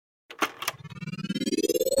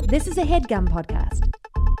This is a HeadGum podcast.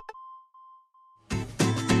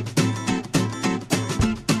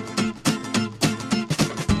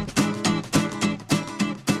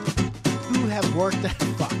 You have worked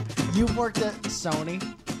at You've worked at Sony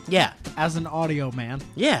Yeah. as an audio man,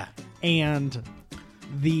 Yeah. and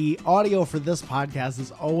the audio for this podcast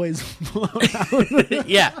is always blown out.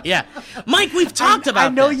 Yeah. Mike, we've talked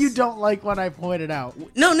about I know this. you don't like when I point it out.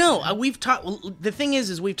 No, we've talked. The thing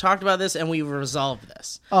is we've talked about this and we've resolved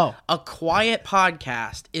this. Oh. A quiet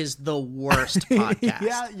podcast is the worst podcast.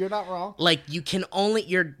 Yeah, you're not wrong. Like, you can only,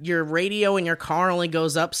 your radio in your car only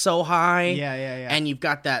goes up so high. Yeah. And you've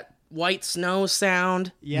got that white snow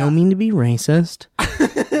sound. Yeah. No mean to be racist.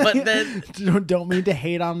 But then... Don't mean to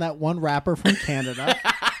hate on that one rapper from Canada.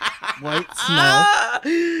 White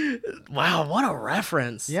Snow. Wow, what a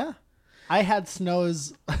reference. Yeah. I had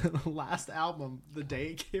Snow's last album the day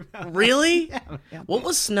it came out. Really? Yeah. What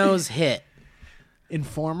was Snow's hit?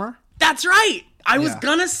 Informer. That's right. I was Yeah.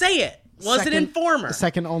 gonna say it. Was it Informer?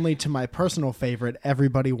 Second only to my personal favorite,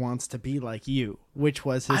 Everybody Wants to Be Like You, which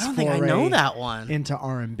was his I don't think I know that one. into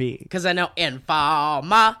R&B. Because I know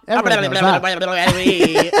Informer. Everybody knows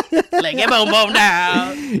Like it boom boom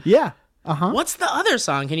down. Yeah. Uh-huh. What's the other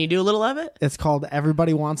song? Can you do a little of it? It's called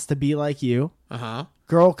Everybody Wants to Be Like You. Uh-huh.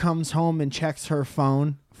 Girl comes home and checks her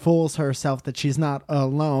phone, fools herself that she's not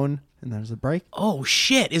alone. And there's a break. Oh,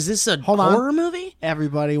 shit. Is this a Hold on. horror movie?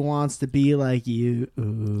 Everybody wants to be like you.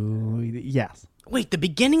 Ooh, yes. Wait, the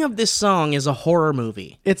beginning of this song is a horror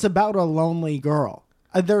movie. It's about a lonely girl.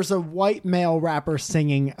 There's a white male rapper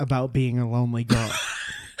singing about being a lonely girl.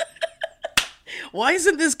 Why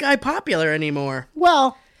isn't this guy popular anymore?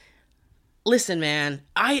 Well, Listen, man.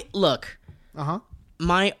 uh-huh.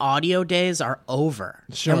 My audio days are over.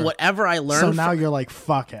 Sure. And whatever I learned... So now you're like,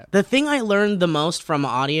 fuck it. The thing I learned the most from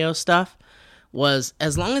audio stuff was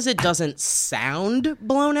as long as it doesn't sound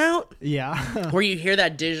blown out, Yeah. where you hear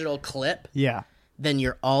that digital clip, Yeah. then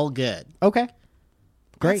you're all good. Okay.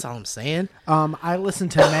 Great. That's all I'm saying. I listen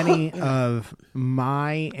to many of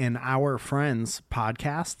my and our friends'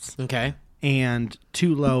 podcasts, Okay. and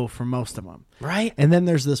too low for most of them. Right? And then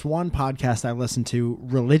there's this one podcast I listen to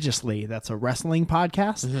religiously that's a wrestling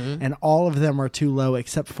podcast, Mm-hmm. and all of them are too low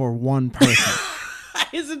except for one person.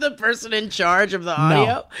 Isn't the person in charge of the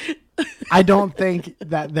audio? I don't think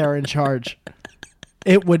that they're in charge.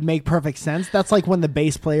 It would make perfect sense. That's like when the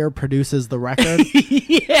bass player produces the record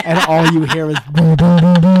and all you hear is...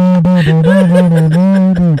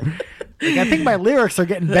 Like, I think my lyrics are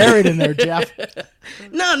getting buried in there, Jeff.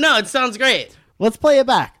 No, it sounds great. Let's play it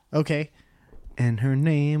back. Okay. And her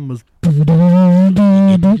name was... This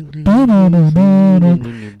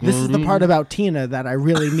is the part about Tina that I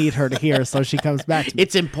really need her to hear, so she comes back to me.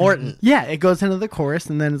 It's important. Yeah, it goes into the chorus,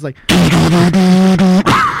 and then it's like... I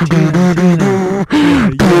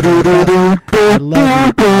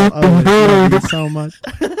love you. I'll always love you so much.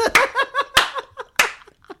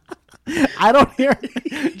 I don't hear...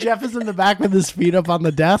 Jeff is in the back with his feet up on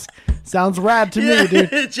the desk. Sounds rad to me,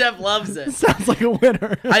 dude. Jeff loves it. Sounds like a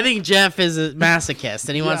winner. I think Jeff is a masochist,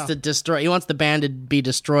 and he wants Yeah. to destroy. He wants the band to be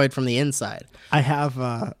destroyed from the inside. I have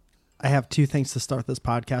two things to start this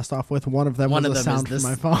podcast off with. One of them was a sound from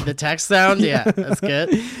my phone. The text sound. Yeah, that's good.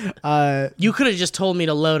 You could have just told me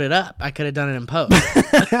to load it up. I could have done it in post.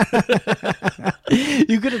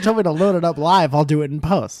 You could have told me to load it up live. I'll do it in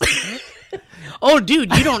post. Oh,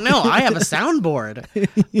 dude, you don't know. I have a soundboard.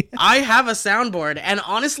 I have a soundboard. And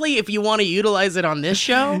honestly, if you want to utilize it on this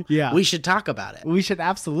show, Yeah. we should talk about it. We should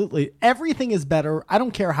absolutely. Everything is better. I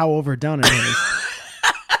don't care how overdone it is.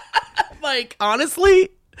 Like, honestly,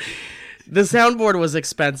 the soundboard was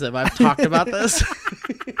expensive. I've talked about this.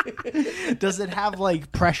 Does it have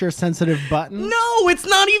like pressure sensitive buttons? No, it's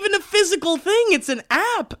not even a physical thing. It's an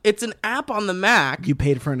app. It's an app on the Mac. You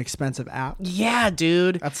paid for an expensive app? Yeah,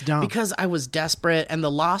 dude. That's dumb. Because I was desperate, and the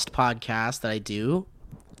Lost podcast that I do,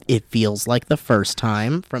 it feels like the first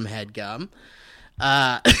time from HeadGum.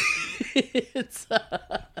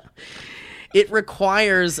 It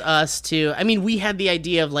requires us to... I mean, we had the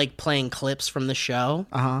idea of like playing clips from the show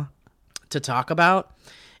to talk about,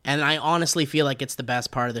 and I honestly feel like it's the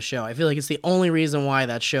best part of the show. I feel like it's the only reason why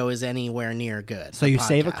that show is anywhere near good. So you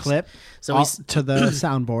save a clip to the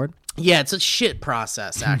soundboard. Yeah, it's a shit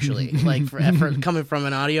process, actually, like for coming from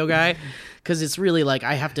an audio guy, because it's really like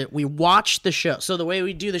we watch the show. So the way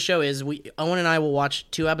we do the show is Owen and I will watch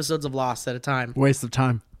 2 episodes of Lost at a time. Waste of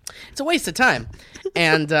time. It's a waste of time.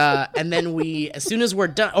 And then as soon as we're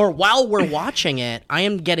done, or while we're watching it, I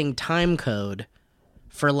am getting time code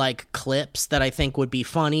for like clips that I think would be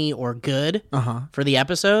funny or good for the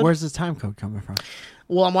episode. Where's this time code coming from?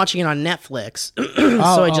 Well, I'm watching it on Netflix,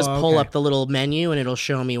 so I just pull okay. up the little menu and it'll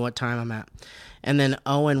show me what time I'm at. And then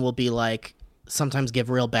Owen will be like, sometimes give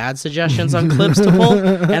real bad suggestions on clips to pull,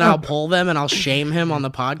 and I'll pull them and I'll shame him on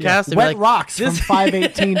the podcast. And Wet be like, Rocks from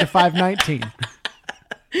 518 to 519.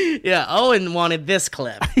 Yeah, Owen wanted this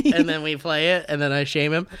clip, and then we play it, and then I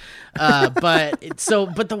shame him. But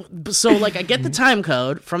like I get the time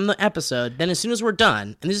code from the episode. Then as soon as we're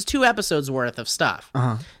done, and this is 2 episodes worth of stuff,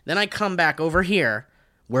 then I come back over here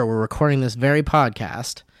where we're recording this very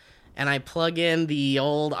podcast, and I plug in the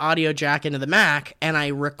old audio jack into the Mac, and I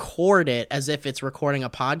record it as if it's recording a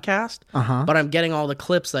podcast, but I'm getting all the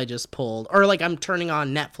clips I just pulled, or like I'm turning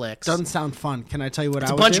on Netflix. Doesn't sound fun. Can I tell you what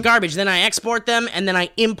It's I a would bunch do? of garbage. Then I export them, and then I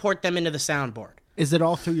import them into the soundboard. Is it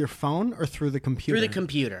all through your phone or through the computer? Through the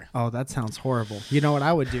computer. Oh, that sounds horrible. You know what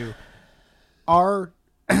I would do? Our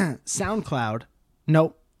SoundCloud,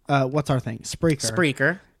 what's our thing?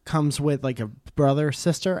 Spreaker. Comes with like a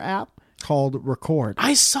brother-sister app called Record.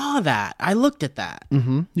 I saw that. I looked at that.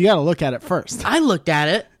 You got to look at it first. I looked at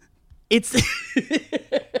it. It's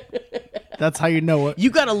That's how you know it. you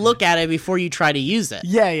got to look at it before you try to use it.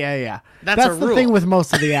 Yeah. That's a the rule. thing with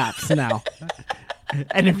most of the apps now.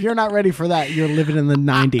 And if you're not ready for that, you're living in the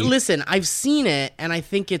 90s. Listen, I've seen it and I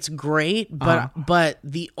think it's great, but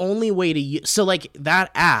the only way to use so like that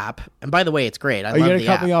app, and by the way, it's great. I Are you love going the to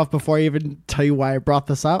cut app. me off before I even tell you why I brought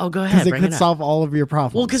this up? Oh, go ahead, Because it bring it could up. solve all of your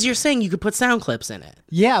problems. Well, because you're saying you could put sound clips in it.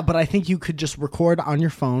 Yeah, but I think you could just record on your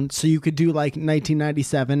phone. So you could do like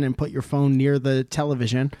 1997 and put your phone near the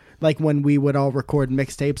television, like when we would all record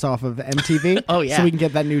mixtapes off of MTV. Oh, yeah. So we can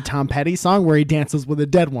get that new Tom Petty song where he dances with a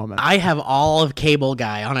dead woman. I have all of Cable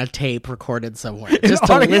Guy on a tape recorded somewhere just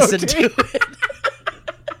to audio listen tape. to it.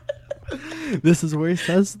 This is where he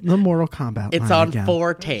says the Mortal Kombat It's line on again.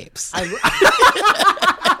 4 tapes. Side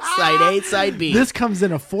A, side B. This comes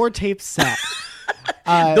in a 4-tape set.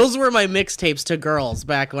 Those were my mixtapes to girls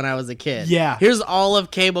back when I was a kid. Yeah. Here's all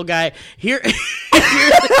of Cable Guy. Here's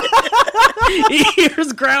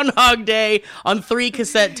Groundhog Day on 3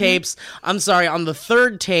 cassette tapes. I'm sorry, on the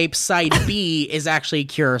 3rd tape, side B is actually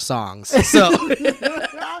Cure songs. So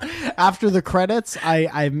After the credits,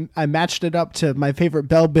 I matched it up to my favorite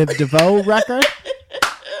Belle Biv DeVoe record.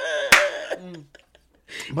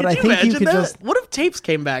 But I think you could just... What if tapes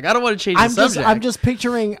came back? I don't want to change the subject. I'm just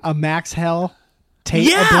picturing a Max Hell tape,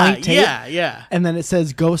 a blank tape. Yeah. And then it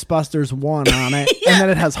says Ghostbusters 1 on it, and then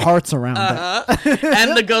it has hearts around it.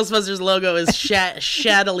 And the Ghostbusters logo is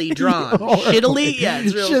shaddily drawn. Shittily? Yeah,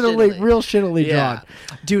 it's real shittily. Real shittily Yeah.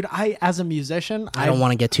 drawn. Dude, as a musician, I don't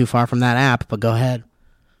want to get too far from that app, but go ahead.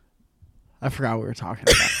 I forgot what we were talking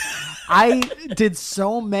about. I did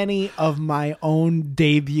so many of my own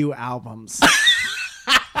debut albums.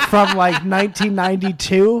 From like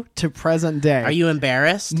 1992 to present day. Are you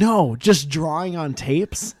embarrassed? No, just drawing on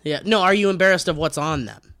tapes. Yeah. No, are you embarrassed of what's on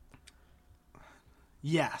them?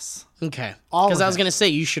 Yes. Okay. All Because of I was it. going to say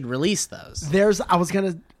you should release those. I was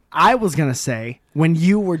gonna say when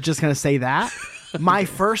you were just gonna say that, my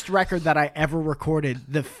first record that I ever recorded,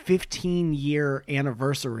 the 15-year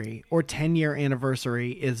anniversary or 10-year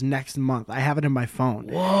anniversary is next month. I have it in my phone.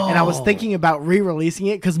 Whoa. And I was thinking about re-releasing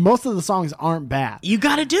it because most of the songs aren't bad. You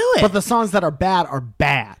got to do it. But the songs that are bad are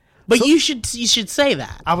bad. But you should say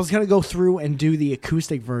that. I was gonna go through and do the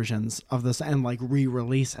acoustic versions of this and like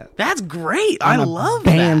re-release it. That's great. I love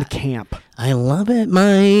Band that. camp. I love it,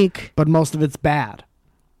 Mike. But most of it's bad.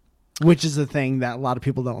 Which is a thing that a lot of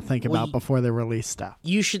people don't think about before they release stuff.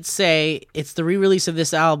 You should say it's the re-release of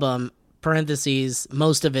this album, parentheses,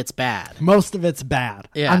 most of it's bad. Most of it's bad.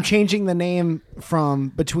 Yeah. I'm changing the name from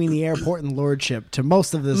Between the Airport and Lordship to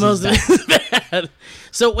Most of This Most is of Bad. it's bad.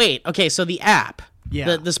 So wait, okay, so the app,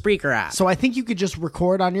 Yeah. the Spreaker app. So I think you could just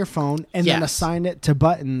record on your phone and then Yes. assign it to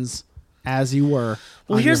buttons as you were.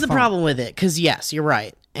 Well, on here's your the phone. problem with it, because yes, you're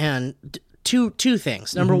right. And two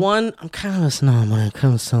things. Number one, I'm kind of a snob when it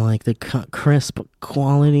comes to like the crisp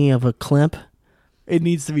quality of a clip. It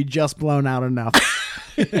needs to be just blown out enough.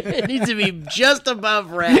 It needs to be just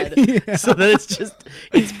above red, so that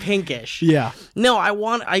it's pinkish. Yeah. No, I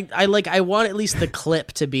want at least the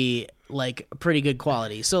clip to be like pretty good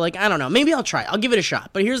quality. So like I don't know, maybe I'll try. I'll give it a shot.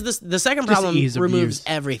 But here's the second problem ease of removes use.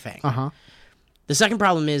 everything. The The second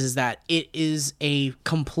problem is that it is a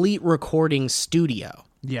complete recording studio.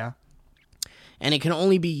 Yeah. And it can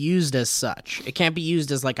only be used as such. It can't be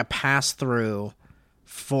used as like a pass through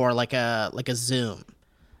for like a Zoom.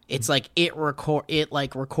 It's like it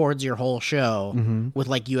records your whole show with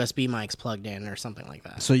like USB mics plugged in or something like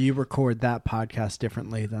that. So you record that podcast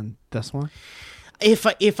differently than this one?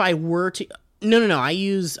 If I were to no, I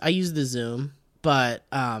use the Zoom, but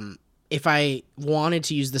if I wanted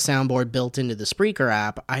to use the soundboard built into the Spreaker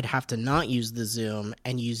app, I'd have to not use the Zoom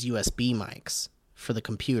and use USB mics for the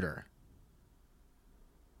computer.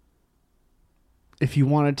 If you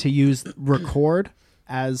wanted to use record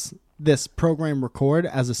as this program record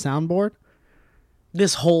as a soundboard,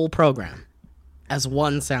 this whole program as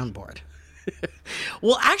one soundboard.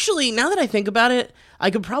 Well, actually, now that I think about it, I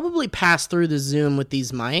could probably pass through the Zoom with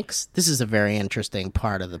these mics. This is a very interesting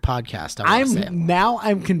part of the podcast.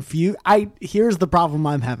 I'm confused. Here's the problem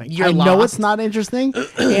I'm having. You're I know lost. it's not interesting,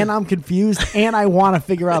 and I'm confused, and I want to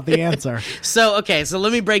figure out the answer. So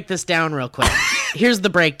let me break this down real quick. Here's the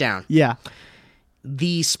breakdown. Yeah.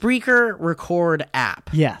 The Spreaker Record app.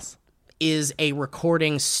 Yes. Is a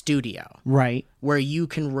recording studio. Right. Where you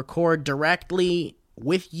can record directly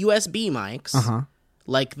with USB mics,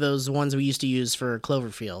 like those ones we used to use for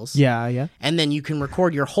Cloverfields. Yeah. And then you can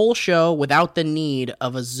record your whole show without the need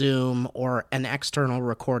of a Zoom or an external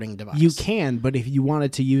recording device. You can, but if you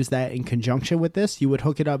wanted to use that in conjunction with this, you would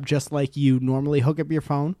hook it up just like you normally hook up your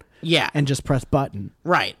phone. Yeah. And just press button.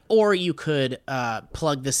 Right. Or you could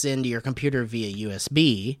plug this into your computer via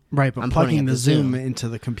USB. Right, but plugging the Zoom into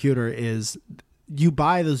the computer is... You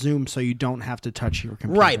buy the Zoom so you don't have to touch your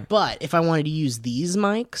computer. Right, but if I wanted to use these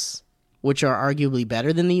mics, which are arguably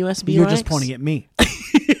better than the USB You're mics... just pointing at me.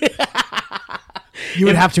 You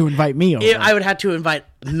would have to invite me over. I would have to invite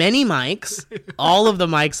many mics, all of the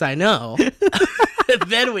mics I know.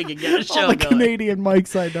 Then we could get a show all the going. Canadian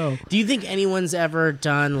mics I know. Do you think anyone's ever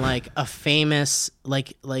done like a famous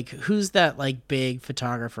like who's that like big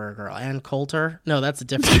photographer girl? Ann Coulter? No, that's a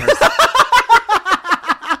different person.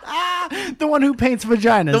 The one who paints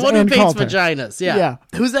vaginas. The one who Ann paints Coulter. vaginas. Yeah.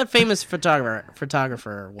 Who's that famous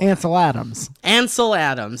photographer? Ansel Adams. Ansel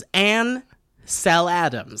Adams. Ansel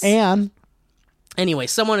Adams. Anyway,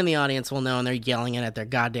 someone in the audience will know, and they're yelling it at their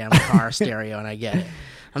goddamn car stereo, and I get it.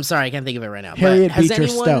 I'm sorry, I can't think of it right now. Harriet but has Beecher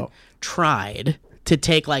anyone Stowe tried to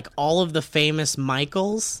take like all of the famous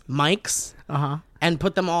mics, and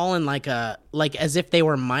put them all in like as if they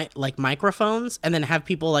were like microphones, and then have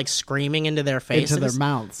people like screaming into their faces, into their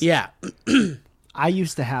mouths? Yeah. I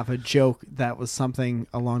used to have a joke that was something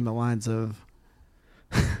along the lines of.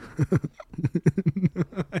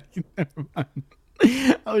 Never mind.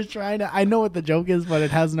 I was trying to. I know what the joke is, but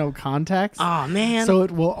it has no context. Oh man! So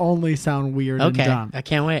it will only sound weird. Okay, and dumb. I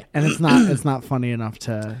can't wait. And it's not. It's not funny enough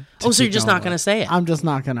to so you're just not going to say it? I'm just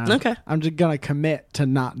not going to. Okay. I'm just going to commit to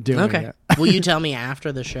not doing it. Will you tell me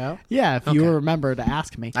after the show? Yeah, if you remember to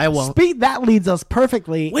ask me. I won't. That leads us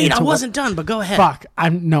perfectly. Wait, I wasn't done, but go ahead. Fuck.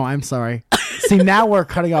 I'm sorry. See, now we're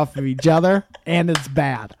cutting off of each other, and it's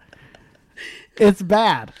bad. It's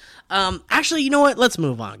bad. Actually, you know what? Let's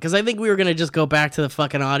move on, because I think we were going to just go back to the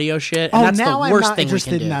fucking audio shit, and that's the worst I'm not thing we interested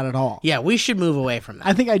can do. in that at all. Yeah, we should move away from that.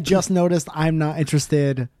 I think I just noticed I'm not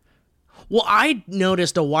interested. Well, I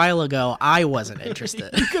noticed a while ago I wasn't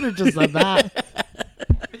interested. You could have just said that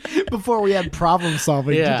before we had problem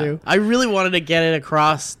solving to do. I really wanted to get it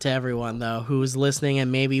across to everyone, though, who's listening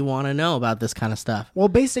and maybe want to know about this kind of stuff. Well,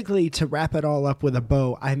 basically, to wrap it all up with a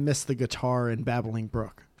bow, I miss the guitar in Babbling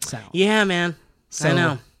Brook sound. Yeah, man. So I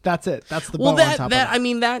know. That's it. That's the bow well, on top of it. I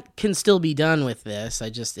mean, that can still be done with this. I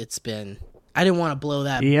didn't want to blow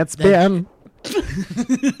that. It's been.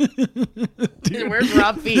 Dude, where's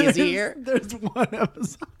Rob Fee? Is he here? There's one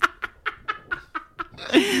episode.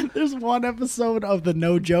 There's one episode of the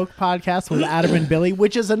No Joke podcast with Adam and Billy,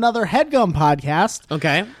 which is another HeadGum podcast.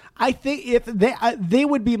 Okay. I think if they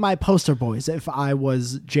would be my poster boys if I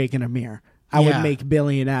was Jake and Amir. I would make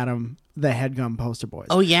Billy and Adam the HeadGum poster boys.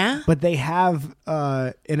 Oh, yeah? But they have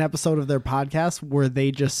an episode of their podcast where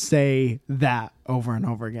they just say that over and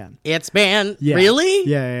over again. It's been... Yeah. Really?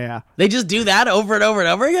 Yeah. They just do that over and over and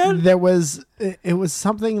over again? It was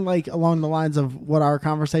something like along the lines of what our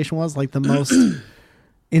conversation was, like the most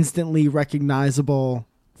instantly recognizable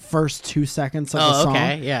first 2 seconds of the song.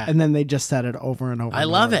 Okay, yeah. And then they just said it over and over. I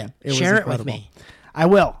love it. Share it with me. I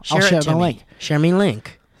will. I'll share the link. Share me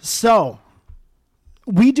link. So...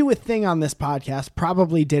 we do a thing on this podcast,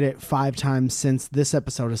 probably did it 5 times since this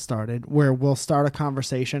episode has started, where we'll start a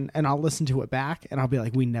conversation and I'll listen to it back and I'll be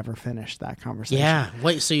like, we never finished that conversation. Yeah.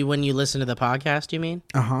 Wait, so when you listen to the podcast, you mean?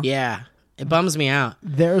 Uh-huh. Yeah. It bums me out.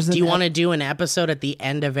 Do you want to do an episode at the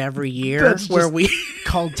end of every year where we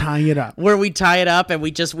called Tying It Up, where we tie it up and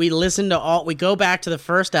we listen to we go back to the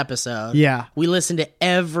first episode. Yeah. We listen to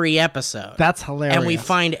every episode. That's hilarious. And we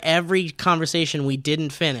find every conversation we didn't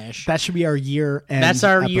finish. That should be our year end. That's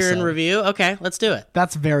our episode. year in review. Okay, let's do it.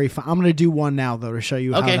 That's very fun. I'm going to do one now though to show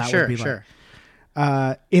you how that would be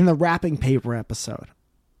like. In the wrapping paper episode.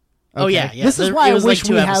 Okay? Oh yeah. This is why I wish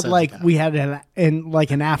we had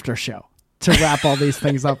an after show. to wrap all these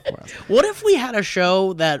things up for us. What if we had a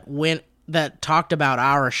show that talked about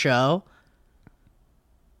our show?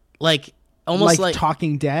 Like, almost like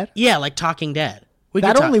Talking Dead? Yeah, like Talking Dead.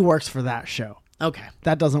 That only works for that show. Okay.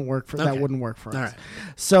 That doesn't work for that wouldn't work for us. All right.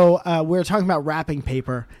 So we were talking about wrapping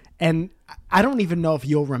paper, and I don't even know if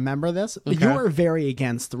you'll remember this. But you were very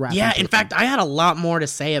against the wrapping paper. Yeah, in fact, I had a lot more to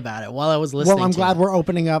say about it while I was listening. Well, I'm glad we're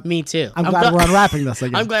opening up. Me too. I'm glad we're unwrapping this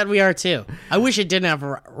again. I'm glad we are too. I wish it didn't have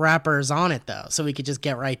wrappers on it though, so we could just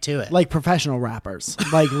get right to it. Like professional rappers,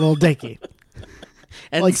 like Lil Dicky.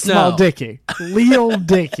 And like Snow. Small Dicky. Lil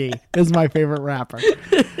Dicky is my favorite rapper.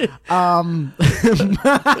 I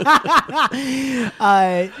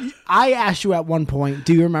asked you at one point,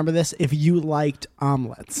 do you remember this, if you liked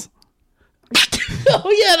omelets?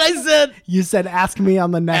 Oh yeah, and I said, you said ask me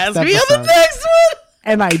on the next ask episode. me on the next one.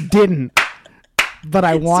 And I didn't. But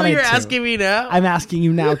I wanted to. So you're asking me now? I'm asking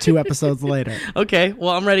you now 2 episodes later. Okay, well,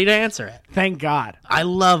 I'm ready to answer it. Thank God. I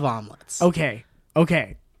love omelets. Okay.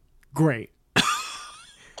 Great.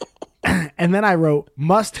 And then I wrote,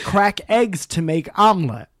 must crack eggs to make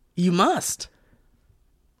omelet. You must.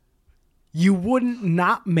 You wouldn't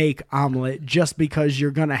not make omelet just because you're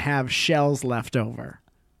going to have shells left over.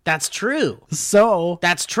 That's true. So.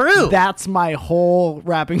 That's true. That's my whole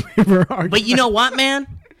wrapping paper argument. But you know what, man?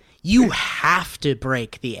 You have to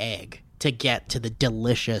break the egg to get to the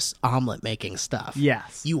delicious omelet making stuff.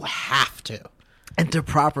 Yes. You have to. And to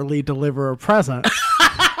properly deliver a present.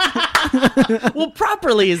 Well,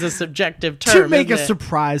 properly is a subjective term. To make a isn't it?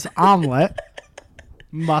 surprise omelet,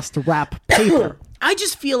 must wrap paper. I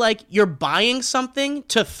just feel like you're buying something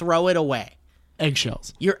to throw it away.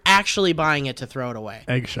 Eggshells. You're actually buying it to throw it away.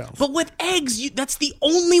 Eggshells. But with eggs, that's the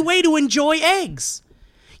only way to enjoy eggs.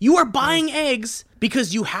 You are buying eggs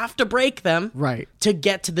because you have to break them to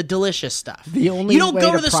get to the delicious stuff. The only you don't way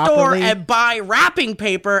go to to the properly... store and buy wrapping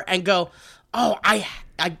paper and go, oh,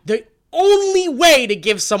 the only way to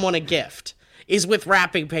give someone a gift is with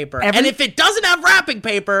wrapping paper. And if it doesn't have wrapping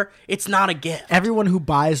paper, it's not a gift. Everyone who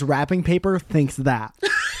buys wrapping paper thinks that.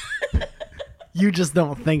 You just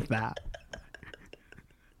don't think that.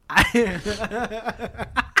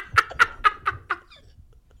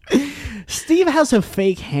 Steve has a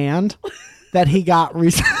fake hand that he got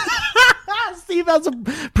recently. Steve has a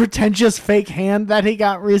pretentious fake hand that he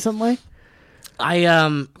got recently. I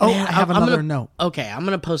have another note. Okay, I'm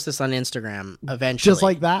gonna post this on Instagram eventually. Just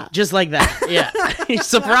like that? Just like that. Yeah.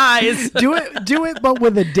 Surprise. Do it, but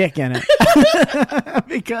with a dick in it,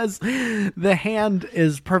 because the hand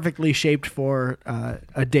is perfectly shaped for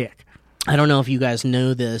a dick. I don't know if you guys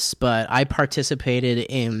know this, but I participated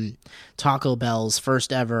in Taco Bell's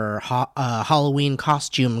first ever Halloween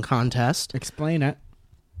costume contest. Explain it.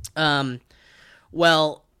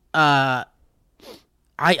 Well, I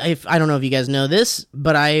don't know if you guys know this,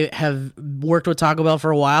 but I have worked with Taco Bell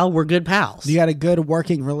for a while. We're good pals. You got a good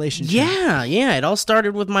working relationship. Yeah. It all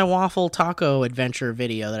started with my waffle taco adventure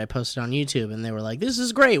video that I posted on YouTube, and they were like, "This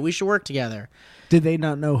is great. We should work together." Did they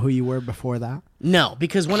not know who you were before that? No,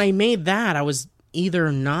 because when I made that, I was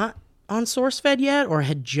either not on SourceFed yet or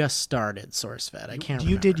had just started SourceFed. I can't remember.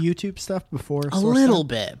 You did YouTube stuff before a little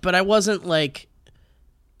bit, but I wasn't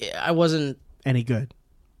any good.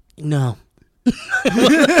 No.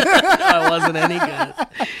 I wasn't any good.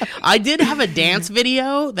 I did have a dance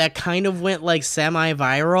video that kind of went like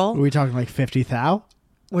semi-viral. Are we talking like 50,000?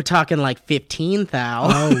 We're talking like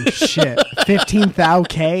 15,000. Oh shit. 15,000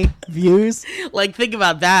 K views? Like think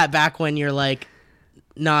about that back when you're like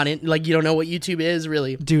not in, like you don't know what YouTube is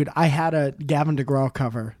really. Dude, I had a Gavin DeGraw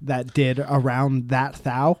cover that did around that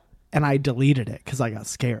thou, and I deleted it because I got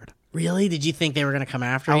scared. Really? Did you think they were going to come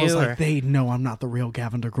after you? I was like, they know I'm not the real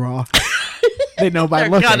Gavin DeGraw. They know by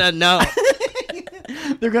looking. They're gonna know.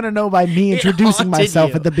 They're gonna know by me introducing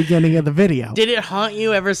myself at the beginning of the video. Did it haunt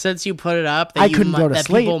you ever since you put it up? That I couldn't go to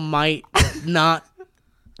sleep. People might not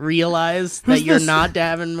realize that you're not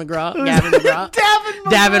Gavin McGraw. Gavin McGraw.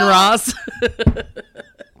 Davin Ross.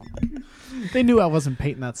 They knew I wasn't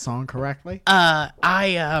painting that song correctly. I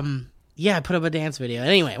put up a dance video.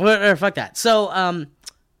 Anyway, fuck that.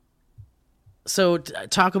 So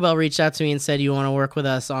Taco Bell reached out to me and said, you want to work with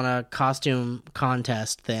us on a costume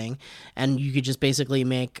contest thing, and you could just basically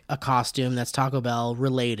make a costume that's Taco Bell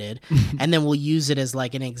related, and then we'll use it as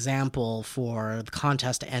like an example for the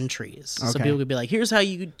contest entries. Okay. So people could be like, here's how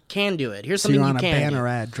you can do it. Here's something you can do. So you're on a banner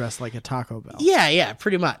ad dressed like a Taco Bell. Yeah,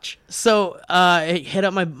 pretty much. So it hit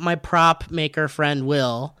up my prop maker friend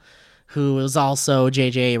Will, who was also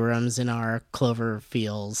J.J. Abrams in our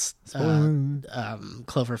Cloverfield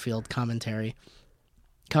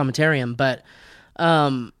commentarium. But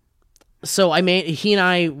So he and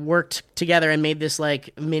I worked together and made this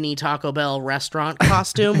like mini Taco Bell restaurant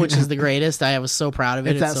costume, which is the greatest. I was so proud of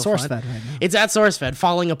it. It's at so SourceFed fun. right now. It's at SourceFed,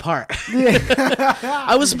 falling apart.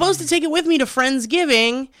 I was supposed to take it with me to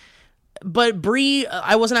Friendsgiving, but Bree,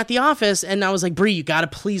 I wasn't at the office, and I was like, Bree, you got to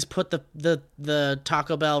please put the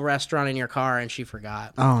Taco Bell restaurant in your car, and she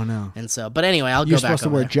forgot. Oh no. And so, but anyway, I'll You're go back supposed to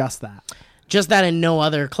over wear there. just that. And no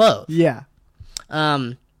other clothes. Yeah.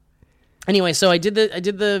 Anyway, so I did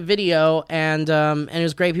the video and it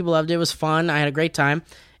was great. People loved it. It was fun. I had a great time.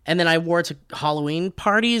 And then I wore it to Halloween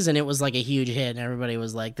parties, and it was like a huge hit. And everybody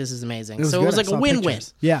was like, "This is amazing." It was so good. it was I like a saw win-win.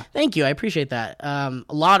 pictures. Yeah. Thank you. I appreciate that.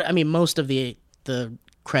 Most of the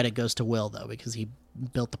credit goes to Will though, because he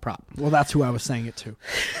built the prop. Well, that's who I was saying it to.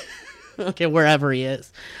 Okay, wherever he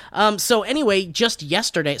is. So anyway, just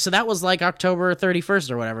yesterday, so that was like October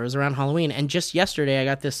 31st or whatever. It was around Halloween, and just yesterday I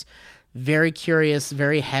got this very curious,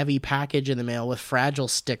 very heavy package in the mail with fragile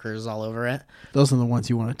stickers all over it. Those are the ones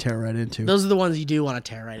you want to tear right into. Those are the ones you do want to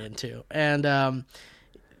tear right into. And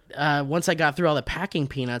once I got through all the packing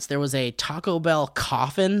peanuts, there was a Taco Bell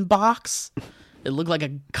coffin box. It looked like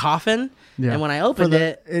a coffin. Yeah. And when I opened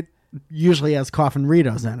it usually has coffin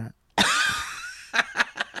Ritos in it.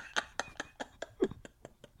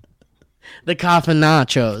 the coffin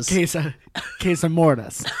nachos. Queso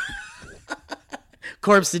mortis.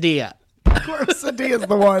 Corpsadilla. Corpsadilla is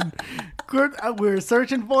the one. We were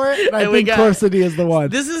searching for it, and I And we think got- Corpsadilla is the one.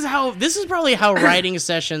 This is probably how writing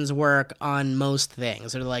sessions work on most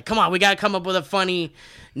things. They're like, come on, we got to come up with a funny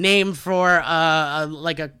name for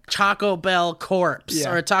like a Taco Bell corpse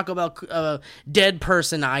Yeah. or a Taco Bell dead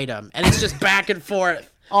person item. And it's just back and forth.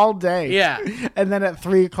 All day. Yeah. And then at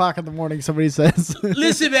 3:00 in the morning, somebody says,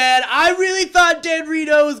 Listen, man, I really thought Dead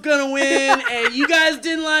Rito was going to win, and you guys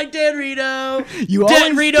didn't like Dead Rito. You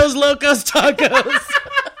Dead always- Ritos Locos Tacos.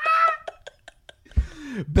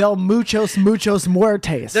 Bel muchos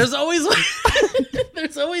muertes.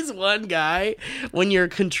 There's always one guy when you're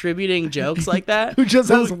contributing jokes like that Who just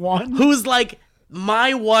has one? who's like,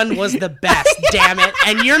 my one was the best, damn it,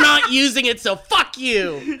 and you're not using it, so fuck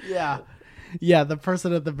you. Yeah. Yeah, the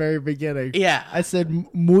person at the very beginning. Yeah. I said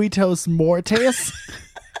muitos mortes,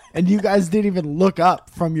 and you guys didn't even look up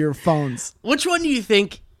from your phones. Which one do you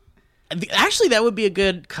think? Actually, that would be a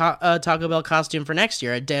good Taco Bell costume for next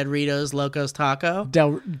year. A Dead Ritos Locos Taco.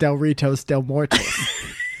 Del Ritos del Mortes.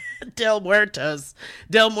 Del Muertos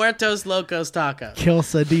Locos Taco.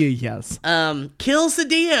 Quesadillas.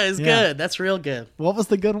 Quesadilla is Yeah. good. That's real good. What was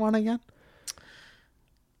the good one again?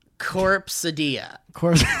 Corpsadilla.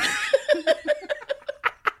 Corpse.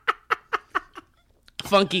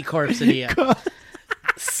 Funky Corpsadilla.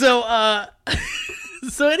 So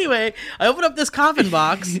anyway, I open up this coffin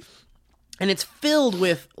box, and it's filled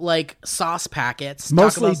with like sauce packets.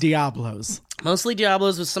 Mostly Taco Diablos. mostly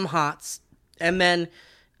Diablos with some hots, and then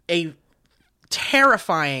a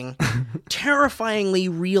terrifyingly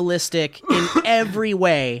realistic in every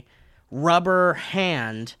way rubber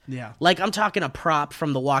hand. Yeah. Like I'm talking a prop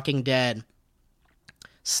from The Walking Dead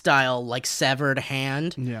style, like severed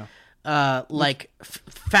hand. Yeah.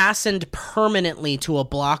 Fastened permanently to a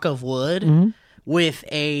block of wood with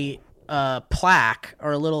a plaque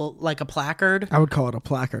or a little like a placard. I would call it a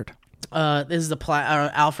placard. This is the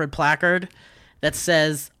Alfred placard that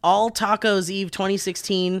says "All Tacos Eve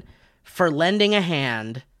 2016 for lending a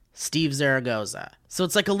hand, Steve Zaragoza." So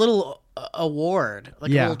it's like a little award, like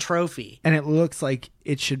a little trophy. And it looks like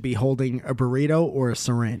it should be holding a burrito or a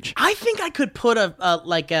syringe. I think I could put a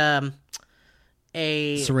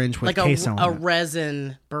Syringe with like queso in a it.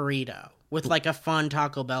 resin burrito with like a fun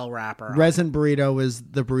Taco Bell wrapper. on it. Resin burrito is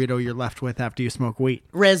the burrito you're left with after you smoke weed.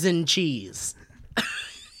 Resin cheese.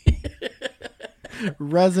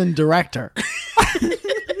 Resin director.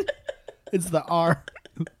 It's the R.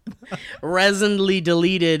 Resinly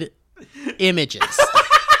deleted images.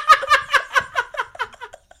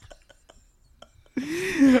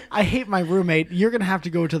 I hate my roommate. You're going to have to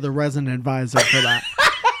go to the resin advisor for that.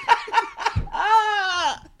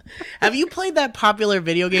 Have you played that popular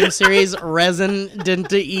video game series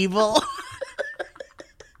Resident Evil?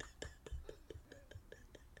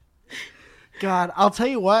 God, I'll tell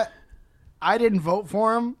you what. I didn't vote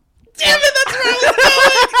for him. Damn it, that's where I was going!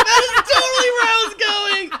 That is totally where I was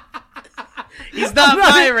going! He's not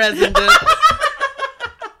my resident.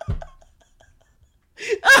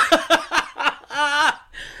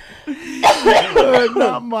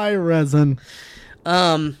 Not my resin.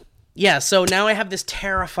 Yeah, so now I have this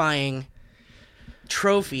terrifying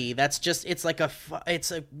trophy that's just, it's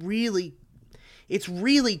really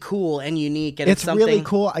cool and unique, and it's something really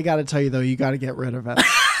cool. I got to tell you, though, you got to get rid of it.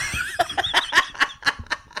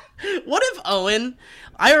 What if Owen?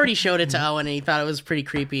 I already showed it to Owen, and he thought it was pretty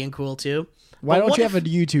creepy and cool too. Why don't you have a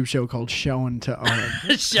YouTube show called Showing to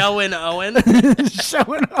Owen? Showing Owen?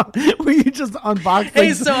 Showing Owen. Where you just unbox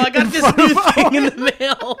things. Hey, so I got this new thing in the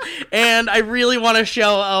mail, and I really want to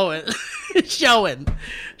show Owen.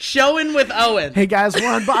 Showing with Owen. Hey guys,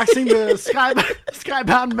 we're unboxing the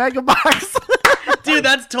Skybound Mega Box. Dude,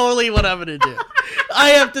 that's totally what I'm going to do. I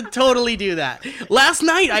have to totally do that. Last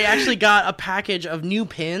night, I actually got a package of new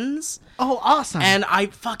pins. Oh, awesome. And I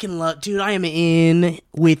fucking love... Dude, I am in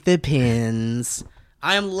with the pins.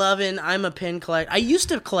 I'm a pin collector. I used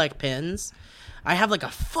to collect pins. I have like a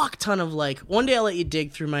fuck ton of like... One day I'll let you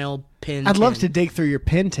dig through my old pin I'd love to dig through your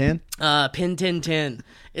pin tin. Pin tin.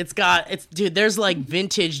 Dude, there's like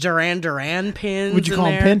vintage Duran Duran pins. Would you call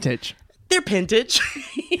them Pintage? They're Pintage.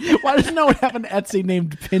 Why does no one have an Etsy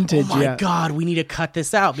named Pintage yet? Oh my yet? God, we need to cut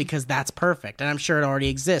this out because that's perfect. And I'm sure it already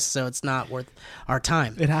exists, so it's not worth our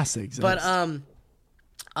time. It has to exist. But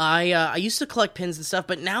I used to collect pins and stuff,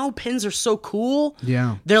 but now pins are so cool.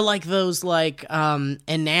 Yeah. They're like those like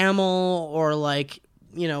enamel or like,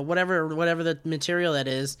 you know, whatever the material that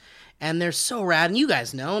is. And they're so rad. And you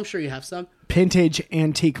guys know, I'm sure you have some. Pintage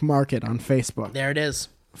Antique Market on Facebook. There it is.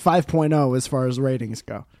 5.0 as far as ratings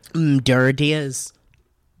go. Dirty is.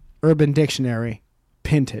 Urban Dictionary,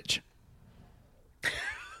 Pintage.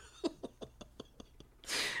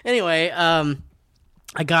 Anyway, I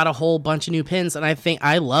got a whole bunch of new pins, and I think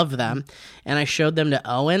I love them. And I showed them to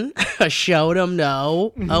Owen. I showed them to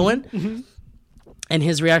Owen. Mm-hmm. And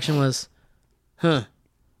his reaction was, huh.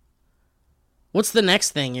 What's the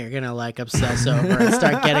next thing you're going to like obsess over and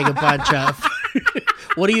start getting a bunch of?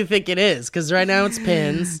 What do you think it is? Because right now it's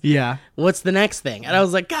pins. Yeah. What's the next thing? And I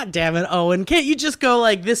was like, God damn it, Owen. Can't you just go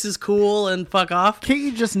like, this is cool and fuck off? Can't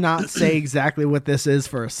you just not say exactly what this is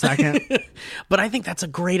for a second? But I think that's a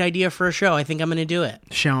great idea for a show. I think I'm going to do it.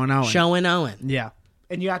 Showing Owen. Showing Owen. Yeah.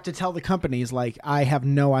 And you have to tell the companies, like, I have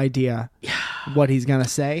no idea what he's going to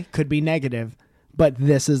say. Could be negative. But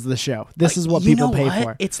this is the show. This is what people pay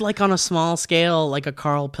for. It's like on a small scale, like a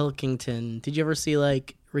Carl Pilkington. Did you ever see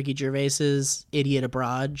like Ricky Gervais's Idiot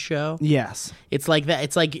Abroad show? Yes. It's like that.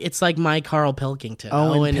 It's like my Carl Pilkington.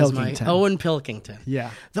 Owen Pilkington. Is my Owen Pilkington.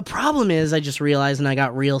 Yeah. The problem is, I just realized, and I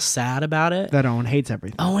got real sad about it. That Owen hates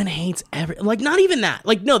everything. Owen hates like not even that.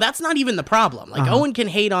 Like no, that's not even the problem. Like Owen can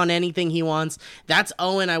hate on anything he wants. That's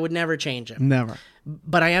Owen. I would never change him. Never.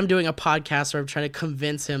 But I am doing a podcast where I'm trying to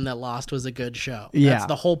convince him that Lost was a good show. Yeah. That's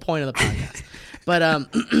the whole point of the podcast.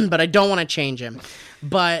 But I don't want to change him.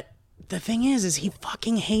 But the thing is he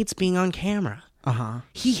fucking hates being on camera. Uh-huh.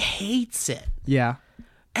 He hates it. Yeah.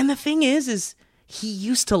 And the thing is he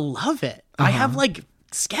used to love it. I have like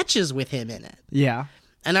sketches with him in it. Yeah.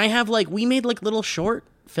 And I have like, we made like little short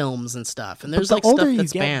films and stuff. And there's but like the older stuff you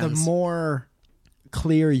that get, spans. the more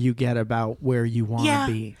clear you get about where you want to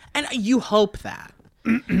be. And you hope that.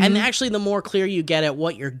 And actually, the more clear you get at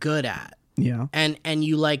what you're good at. Yeah. And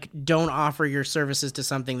you like don't offer your services to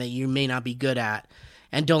something that you may not be good at,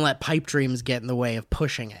 and don't let pipe dreams get in the way of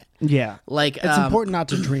pushing it. Yeah. Like it's important not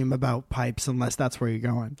to dream about pipes unless that's where you're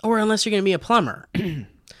going. Or unless you're going to be a plumber.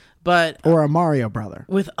 But or a Mario brother.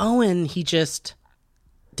 With Owen, he just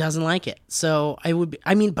doesn't like it. So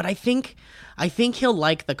but I think he'll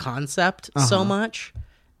like the concept so much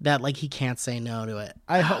that like he can't say no to it.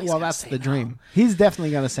 Well, that's the dream. He's definitely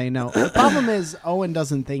gonna say no. The problem is Owen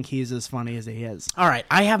doesn't think he's as funny as he is. All right,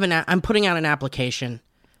 I'm putting out an application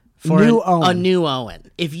for a new Owen.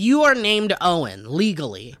 If you are named Owen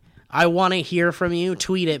legally, I want to hear from you.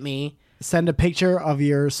 Tweet at me. Send a picture of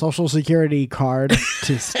your social security card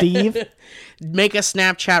to Steve. Make a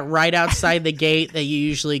Snapchat right outside the gate that you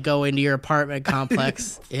usually go into your apartment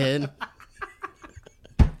complex in.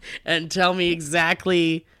 And tell me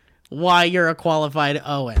exactly why you're a qualified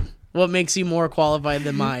Owen. What makes you more qualified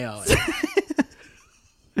than my Owen?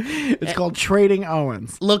 It's called Trading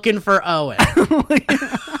Owens. Looking for Owen.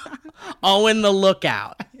 Owen the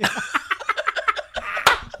Lookout.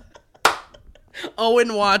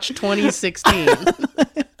 Owen Watch 2016.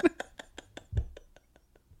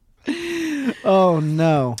 Oh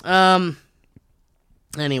no.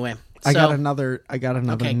 Anyway, I got another okay,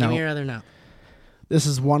 note. give me your other note. This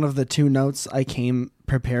is one of the two notes I came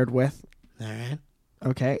prepared with. All right.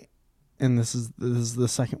 Okay. And this is the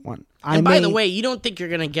second one. And by the way, you don't think you're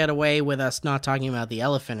going to get away with us not talking about the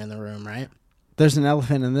elephant in the room, right? There's an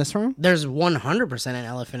elephant in this room? There's 100% an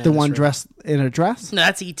elephant in this room. The one dressed in a dress? No,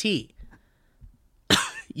 that's E.T.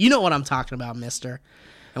 You know what I'm talking about, mister.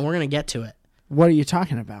 And we're going to get to it. What are you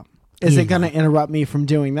talking about? Is it going to interrupt me from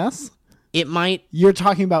doing this? it might You're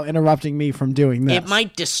talking about interrupting me from doing this. it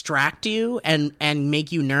might distract you and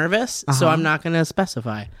make you nervous. So I'm not going to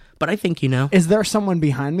specify. But I think you know. Is there someone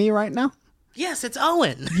behind me right now? Yes, it's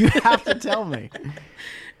Owen. You have to tell me.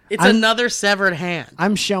 It's another severed hand.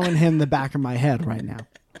 I'm showing him the back of my head right now.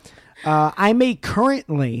 I may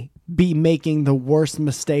currently be making the worst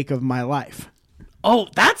mistake of my life. Oh,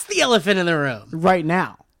 that's the elephant in the room. Right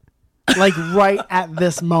now. Like right at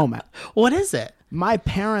this moment. What is it? My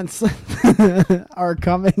parents are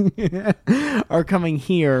coming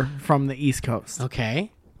here from the East Coast.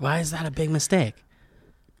 Okay. Why is that a big mistake?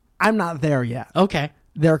 I'm not there yet. Okay.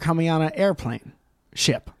 They're coming on an airplane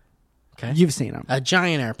ship. Okay. You've seen them. A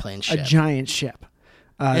giant airplane ship. A giant ship.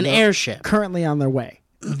 An airship. Currently on their way.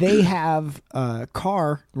 They have a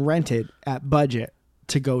car rented at budget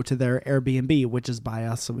to go to their Airbnb, which is by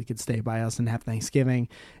us, so we could stay by us and have Thanksgiving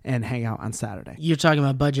and hang out on Saturday. You're talking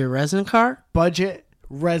about budget resident car? Budget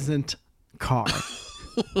resident car.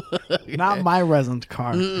 Not my resident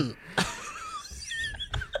car.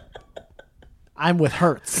 I'm with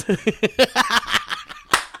Hertz.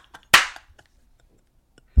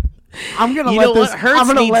 I'm gonna let this. Hertz I'm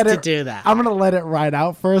gonna needs let to it do that. I'm gonna let it ride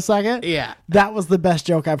out for a second. Yeah. That was the best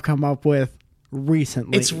joke I've come up with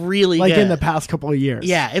recently. It's really like good. in the past couple of years.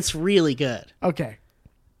 Yeah, it's really good. Okay.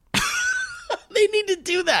 They need to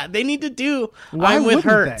do that. They need to do Why I'm with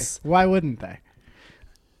wouldn't Hertz. they? Why wouldn't they?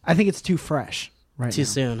 I think it's too fresh right Too now.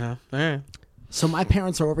 soon, huh? All right. So my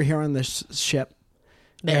parents are over here on this ship.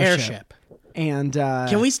 The airship. And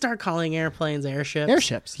Can we start calling airplanes airships?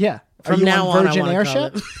 airships? Yeah. From are you now on on, I Virgin want to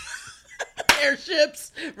Airship? call it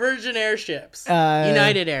airships. Virgin Airships.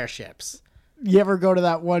 United Airships. You ever go to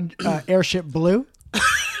that one Airship Blue?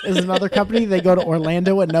 Is another company. They go to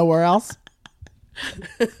Orlando and nowhere else.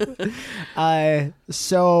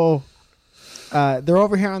 So they're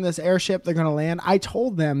over here on this airship. They're going to land. I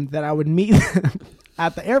told them that I would meet them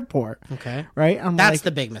at the airport. Okay. Right? That's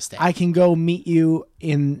the big mistake. I can go meet you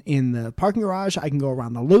in the parking garage. I can go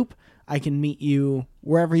around the loop. I can meet you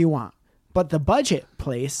wherever you want. But the budget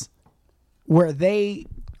place where they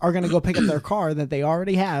are going to go pick up their car that they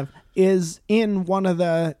already have is in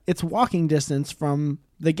it's walking distance from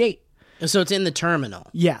the gate. So it's in the terminal.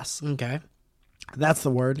 Yes. Okay. That's the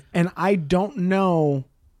word. And I don't know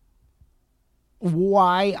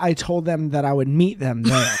why I told them that I would meet them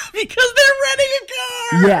there. Because they're renting a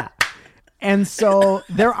car. Yeah. And so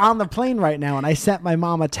they're on the plane right now. And I sent my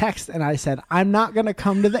mom a text and I said, I'm not going to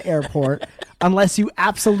come to the airport unless you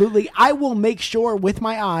I will make sure with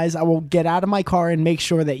my eyes, I will get out of my car and make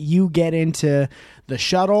sure that you get into the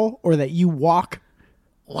shuttle or that you walk.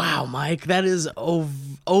 Wow, Mike, that is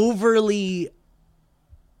overly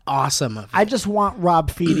awesome of you. I just want Rob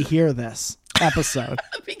Fee to hear this episode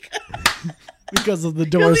because of the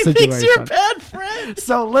door he situation. thinks you're a bad friend.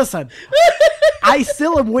 So listen, I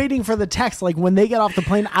still am waiting for the text. Like when they get off the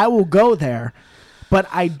plane, I will go there, but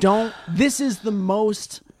I don't. This is the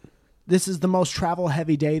most travel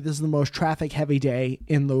heavy day. This is the most traffic heavy day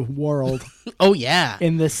in the world. Oh yeah,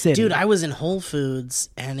 in this city, dude. I was in Whole Foods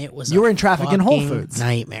and it was you were in traffic in Whole Foods.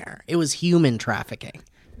 Nightmare. It was human trafficking.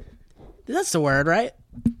 That's the word, right?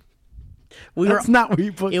 That's not where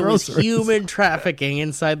you put groceries. Was human trafficking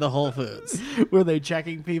inside the Whole Foods. Were they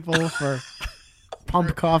checking people for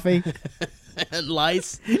pump coffee and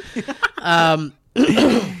lice?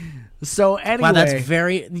 So anyway, wow,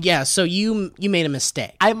 that's so you made a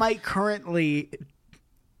mistake. I might currently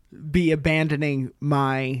be abandoning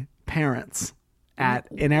my parents at a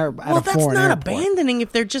foreign airport. Well, that's not abandoning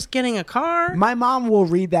if they're just getting a car. My mom will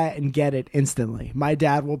read that and get it instantly. My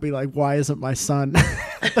dad will be like, "Why isn't my son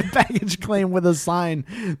at the baggage claim with a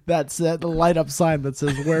sign that's the light up sign that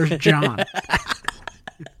says Where's John?"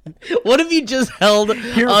 What if you just held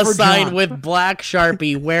a sign John with black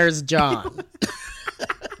Sharpie, Where's John?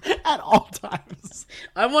 At all times.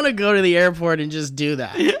 I want to go to the airport and just do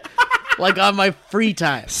that. Like on my free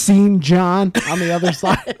time. Seen John on the other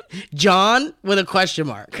side. John with a question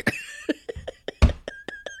mark.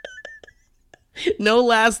 No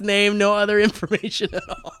last name, no other information at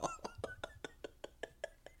all.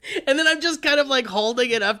 And then I'm just kind of like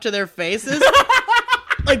holding it up to their faces.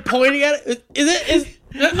 Like pointing at it. Is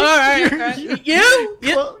all right.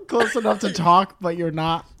 You? Close enough to talk, but you're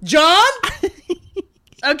not. John?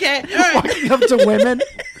 Okay. All right. Walking up to women.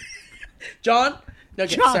 John?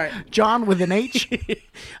 Okay, John, sorry. John with an H.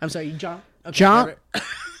 I'm sorry, John? Okay, John?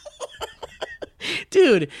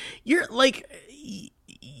 Dude, you're like,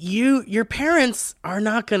 your parents are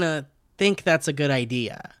not going to think that's a good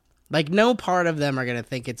idea. Like, no part of them are going to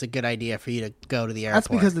think it's a good idea for you to go to the airport. That's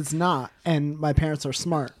because it's not, and my parents are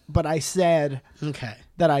smart. But I said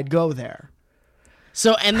that I'd go there.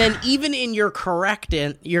 So, and then even in your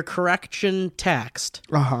correction text,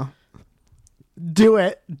 do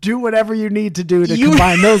it. Do whatever you need to do to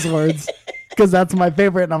combine those words, because that's my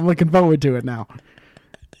favorite, and I'm looking forward to it now.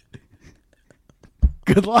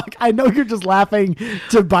 Good luck. I know you're just laughing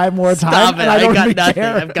to buy more time. Stop it. And I don't got even nothing.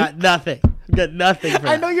 care. I've got nothing. I've got nothing for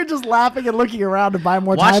I that. know you're just laughing and looking around to buy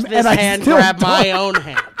more Watch time. this and hand I still grab don't. my own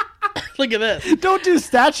hand. Look at this. Don't do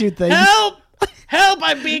statute things. Help! Help!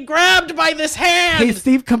 I'm being grabbed by this hand. Hey,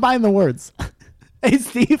 Steve, combine the words. Hey,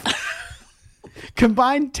 Steve.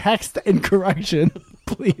 Combine text and correction,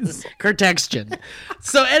 please. Cortection.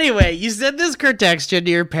 So anyway, you said this cortection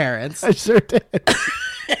to your parents. I sure did.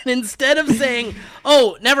 And instead of saying,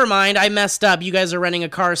 oh, never mind, I messed up. You guys are renting a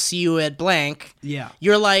car. See you at blank. Yeah.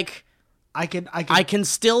 You're like, I can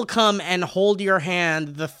still come and hold your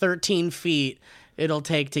hand the 13 feet it'll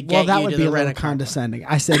take to get well, that you would to be the a little rent-a-car. condescending.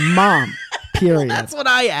 I said, Mom, period. That's what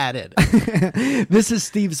I added. This is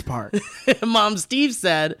Steve's part. Mom, Steve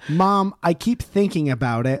said, Mom, I keep thinking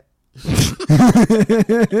about it.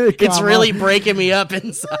 it's really breaking me up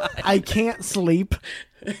inside. I can't sleep.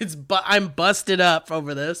 I'm busted up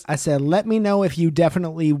over this. I said, let me know if you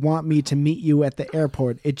definitely want me to meet you at the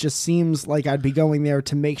airport. It just seems like I'd be going there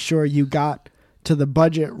to make sure you got to the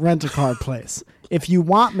budget rent-a-car place. If you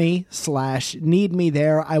want me / need me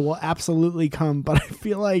there, I will absolutely come. But I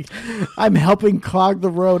feel like I'm helping clog the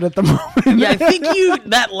road at the moment. Yeah, I think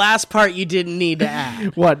that last part you didn't need to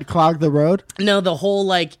add. What, clog the road? No, the whole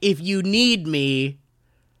like, if you need me,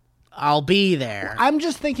 I'll be there. I'm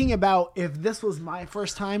just thinking about if this was my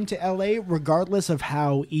first time to LA, regardless of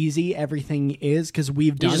how easy everything is, because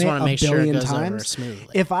we've done just it wanna a make sure it billion goes over times.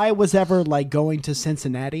 smoothly. If I was ever like going to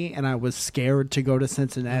Cincinnati and I was scared to go to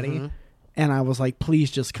Cincinnati, and I was like, please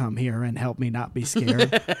just come here and help me not be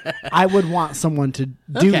scared, I would want someone to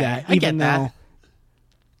do that, I even get though.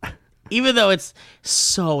 that. Even though it's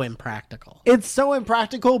so impractical. It's so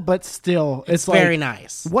impractical, but still, it's like, very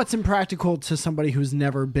nice. What's impractical to somebody who's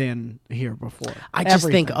never been here before? I just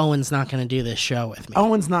Everything. think Owen's not going to do this show with me.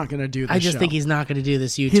 Owen's not going to do this I just show. think he's not going to do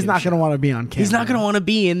this YouTube He's not show. going to want to be on camera. He's not going to want to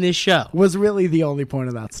be in this show. Was really the only point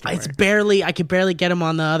of that story. I could barely get him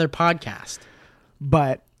on the other podcast.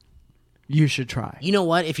 But you should try. You know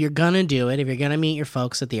what? If you're going to do it, if you're going to meet your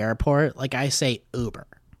folks at the airport, like I say, Uber.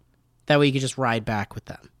 That way you can just ride back with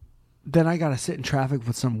them. Then I got to sit in traffic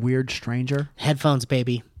with some weird stranger. Headphones,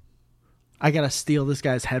 baby. I got to steal this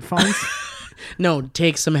guy's headphones. No,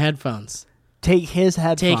 take some headphones. Take his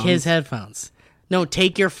headphones. Take his headphones. No,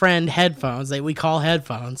 take your friend headphones that we call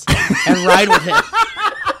headphones and ride with him.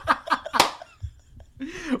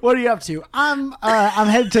 What are you up to? I'm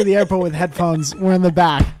headed to the airport with headphones. We're in the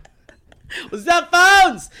back. What's up,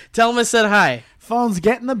 phones? Tell him I said hi. Phones,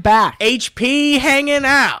 get in the back. HP hanging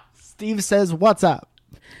out. Steve says, what's up?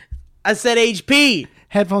 I said HP.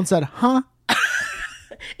 Headphone said, huh?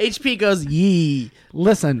 HP goes, yee.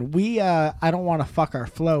 Listen, I don't want to fuck our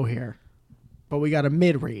flow here, but we got a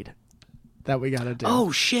mid-read that we got to do.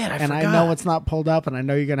 Oh, shit, I and forgot. I know it's not pulled up, and I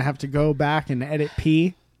know you're going to have to go back and edit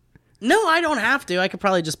P. No, I don't have to. I could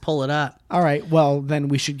probably just pull it up. All right, well, then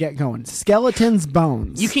we should get going. Skeletons,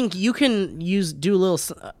 bones. You can do a little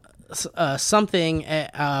something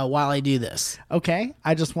while I do this. Okay,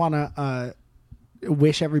 I just want to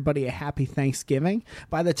wish everybody a happy Thanksgiving.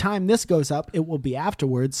 By the time this goes up, it will be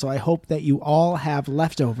afterwards, so I hope that you all have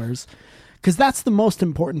leftovers, because that's the most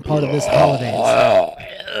important part of this holidays.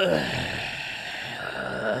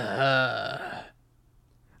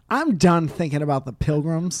 I'm done thinking about the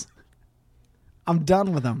pilgrims. I'm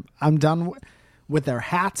done with them. I'm done with their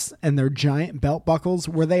hats and their giant belt buckles.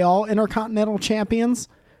 Were they all Intercontinental champions?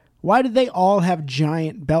 Why did they all have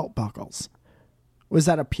giant belt buckles? Was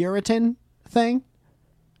that a Puritan thing?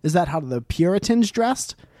 Is that how the Puritans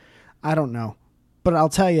dressed? I don't know. But I'll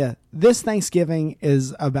tell you, this Thanksgiving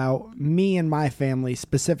is about me and my family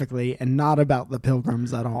specifically, and not about the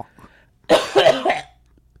pilgrims at all.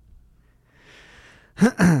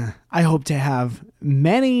 I hope to have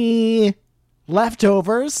many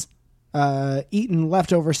leftovers, eaten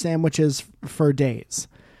leftover sandwiches for days.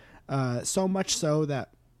 So much so that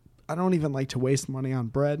I don't even like to waste money on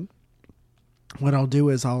bread. What I'll do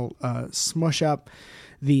is I'll smush up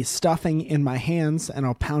the stuffing in my hands and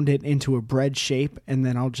I'll pound it into a bread shape, and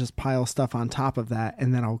then I'll just pile stuff on top of that,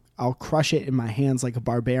 and then I'll crush it in my hands like a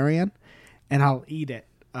barbarian, and I'll eat it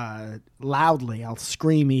loudly. I'll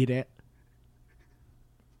scream eat it.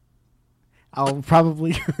 I'll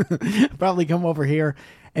probably come over here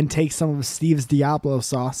and take some of Steve's Diablo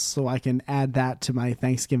sauce so I can add that to my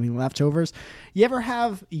Thanksgiving leftovers. You ever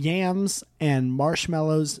have yams and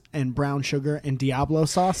marshmallows and brown sugar and Diablo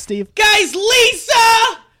sauce, Steve? Guys, Lisa!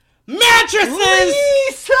 Match Mattresses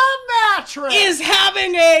Lisa Mattress is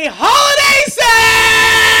having a holiday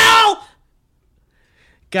sale!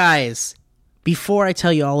 Guys, before I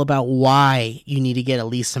tell you all about why you need to get a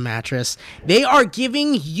Lisa mattress, they are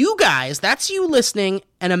giving you guys, that's you listening,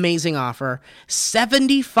 an amazing offer.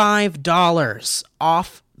 $75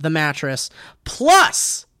 off the mattress,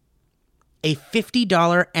 plus a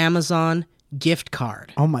 $50 Amazon gift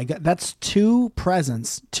card. Oh my God. That's 2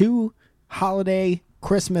 presents, 2 holiday,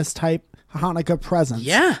 Christmas type Hanukkah presents.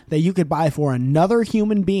 Yeah. That you could buy for another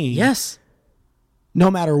human being. Yes. No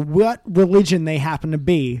matter what religion they happen to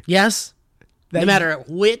be. Yes. That no matter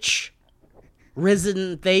which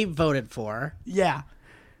resident they voted for. Yeah.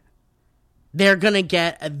 They're going to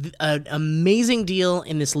get an amazing deal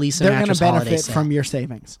in this Lisa They're mattress going to holiday benefit sale. from your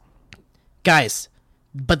savings. Guys,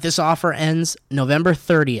 but this offer ends November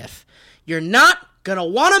 30th. You're not going to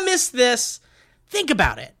want to miss this. Think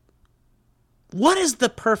about it. What is the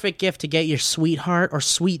perfect gift to get your sweetheart or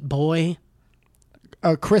sweet boy?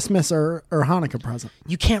 A Christmas or Hanukkah present.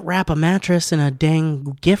 You can't wrap a mattress in a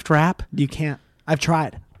dang gift wrap. You can't. I've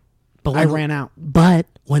tried. But I ran out. But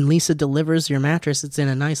when Lisa delivers your mattress, it's in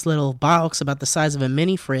a nice little box about the size of a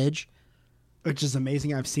mini fridge. Which is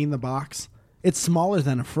amazing. I've seen the box. It's smaller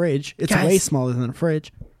than a fridge. It's Guys, way smaller than a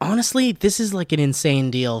fridge. Honestly, this is like an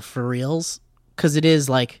insane deal for reals. Because it is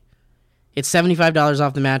like, it's $75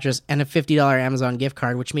 off the mattress and a $50 Amazon gift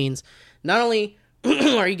card, which means not only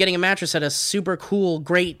are you getting a mattress at a super cool,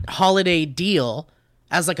 great holiday deal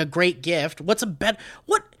as like a great gift,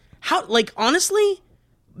 honestly,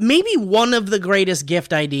 maybe one of the greatest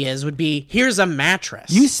gift ideas would be, here's a mattress.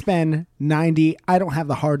 You spend 90, I don't have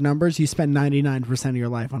the hard numbers, you spend 99% of your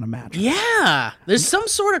life on a mattress. Yeah. There's some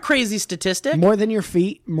sort of crazy statistic. More than your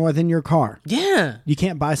feet, more than your car. Yeah. You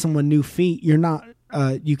can't buy someone new feet. You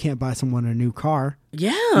can't buy someone a new car.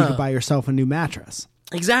 Yeah. You can buy yourself a new mattress.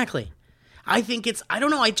 Exactly. I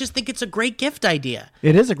just think it's a great gift idea.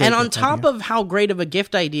 It is a great And on gift top idea. of how great of a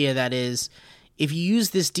gift idea that is, if you use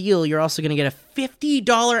this deal, you're also going to get a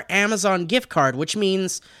 $50 Amazon gift card, which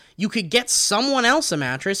means you could get someone else a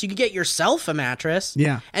mattress. You could get yourself a mattress.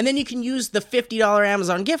 Yeah. And then you can use the $50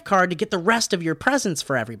 Amazon gift card to get the rest of your presents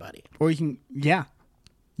for everybody. Or you can, yeah.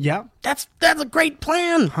 Yeah. That's a great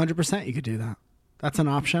plan. 100% you could do that. That's an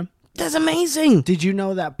option. That's amazing. Did you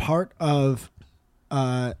know that part of,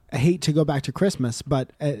 I hate to go back to Christmas,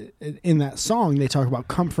 but in that song, they talk about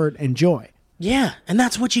comfort and joy. Yeah, and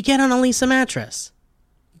that's what you get on a Lisa mattress.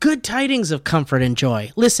 Good tidings of comfort and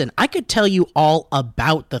joy. Listen, I could tell you all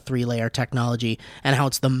about the 3-layer technology and how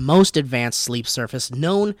it's the most advanced sleep surface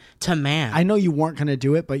known to man. I know you weren't going to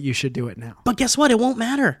do it, but you should do it now. But guess what? It won't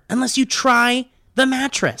matter unless you try the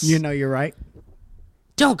mattress. You know you're right.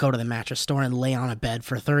 Don't go to the mattress store and lay on a bed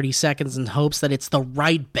for 30 seconds in hopes that it's the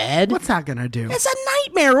right bed. What's that going to do? It's a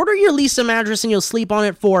nightmare. Order your Lisa mattress and you'll sleep on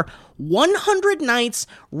it for 100 nights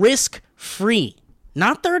risk-free.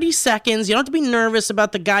 Not 30 seconds. You don't have to be nervous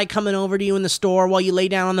about the guy coming over to you in the store while you lay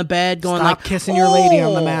down on the bed going Stop kissing your lady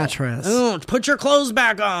on the mattress. Put your clothes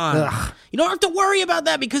back on. Ugh. You don't have to worry about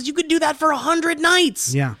that because you could do that for 100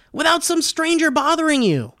 nights. Yeah. Without some stranger bothering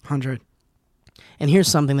you. 100. And here's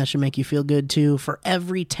something that should make you feel good too. For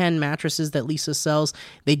every 10 mattresses that Lisa sells,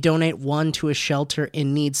 they donate one to a shelter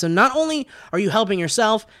in need. So not only are you helping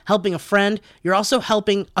yourself, helping a friend, you're also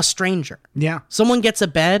helping a stranger. Yeah. Someone gets a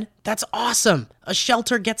bed, that's awesome. A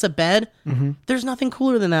shelter gets a bed. Mm-hmm. There's nothing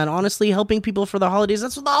cooler than that. Honestly, helping people for the holidays,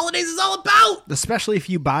 that's what the holidays is all about. Especially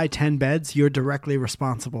if you buy 10 beds, you're directly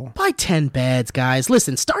responsible. Buy 10 beds, guys.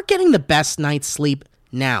 Listen, start getting the best night's sleep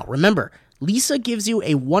now. Remember, Lisa gives you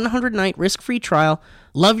a 100-night risk-free trial.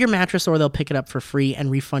 Love your mattress or they'll pick it up for free and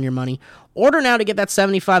refund your money. Order now to get that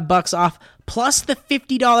 $75 off plus the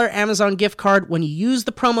 $50 Amazon gift card when you use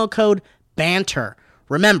the promo code BANTER.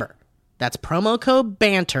 Remember, that's promo code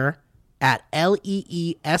BANTER at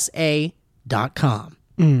leesa.com.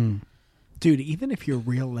 Dude, even if you're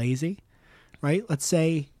real lazy, right? Let's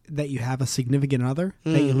say that you have a significant other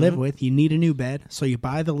that you live with. You need a new bed, so you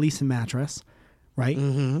buy the Lisa mattress. Right?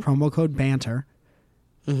 Promo code BANTER.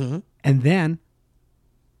 And then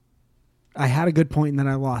I had a good point and then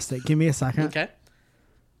I lost it. Give me a second. Okay.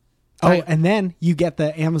 And then you get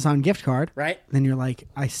the Amazon gift card. Right. Then you're like,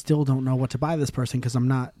 I still don't know what to buy this person because I'm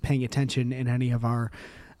not paying attention in any of our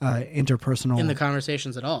interpersonal... In the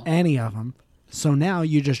conversations at all. Any of them. So now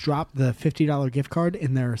you just drop the $50 gift card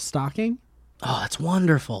in their stocking. Oh, that's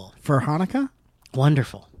wonderful. For Hanukkah.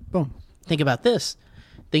 Wonderful. Boom. Think about this.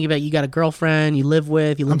 Think about you got a girlfriend you live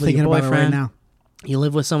with your thinking boyfriend. about it right now. You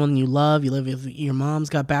live with someone you love. You live with your mom's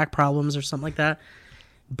got back problems or something like that.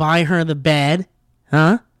 Buy her the bed,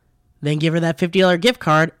 huh? Then give her that $50 gift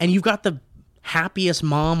card, and you've got the happiest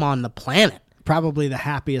mom on the planet. Probably the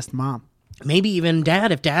happiest mom. Maybe even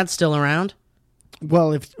dad, if dad's still around.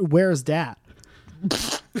 Well, where's dad?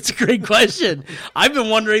 That's a great question. I've been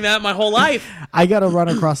wondering that my whole life. I got to run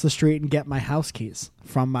across the street and get my house keys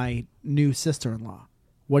from my new sister-in-law.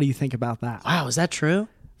 What do you think about that? Wow, is that true?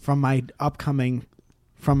 From my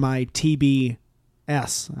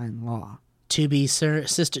TBS-in-law. To be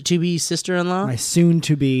sister-in-law? My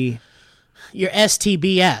soon-to-be... Your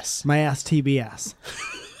STBS. My STBS.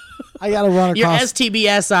 I got to run Your across...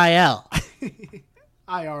 STBSIL.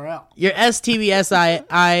 IRL. Your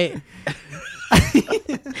STBSIL.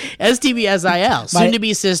 Soon to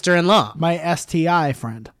be sister-in-law. My STI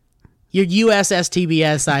friend. Your US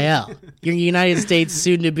STBSIL. Your United States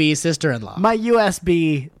soon to be sister-in-law. My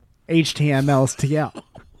USB HTMLSTL.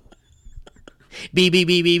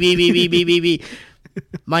 B.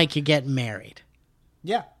 Mike, you're getting married.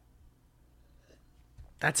 Yeah.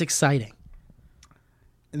 That's exciting.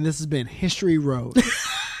 And this has been History Road.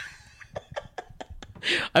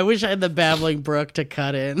 I wish I had the Babbling Brook to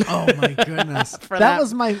cut in. Oh my goodness.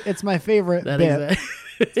 It's my favorite bit.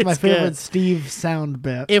 It's my favorite good. Steve sound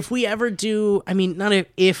bit. If we ever do, I mean, not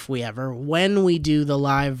if we ever, when we do the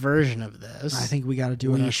live version of this, I think we got to do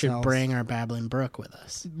it ourselves. We should bring our Babbling Brook with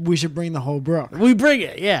us. We should bring the whole brook. We bring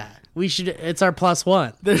it, yeah. We should. It's our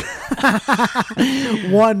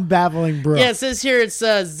 +1. One babbling brook. Yeah, it says here it's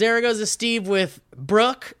Zaragoza Steve with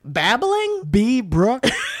Brook babbling. B Brook.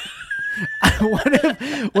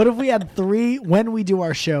 What if we had 3 when we do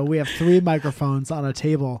our show? We have 3 microphones on a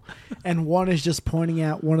table, and one is just pointing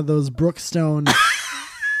at one of those Brookstone,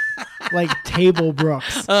 like table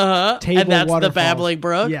brooks. Table and that's waterfalls. The Babbling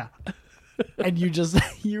Brook. Yeah. And you. Do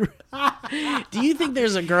you think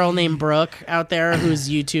there's a girl named Brooke out there whose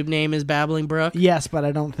YouTube name is Babbling Brook? Yes, but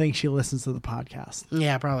I don't think she listens to the podcast.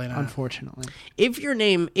 Yeah, probably not. Unfortunately.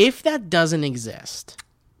 If that doesn't exist,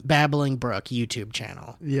 Babbling Brook YouTube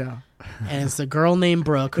channel. Yeah. And it's a girl named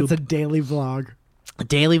Brooke. It's a daily vlog. A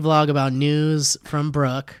daily vlog about news from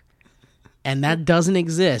Brooke. And that doesn't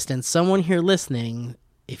exist. And someone here listening,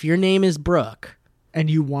 if your name is Brooke, and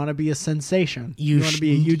you want to be a sensation, you want to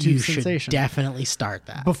be a YouTube sensation, you should definitely start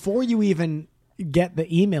that. Before you even get the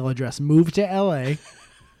email address, move to LA,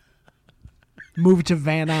 move to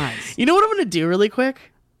Van Nuys. You know what I'm going to do really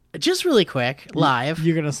quick? Just really quick, live.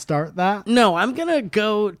 You're going to start that? No, I'm going to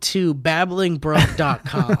go to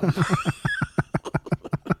babblingbrook.com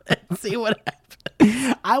and see what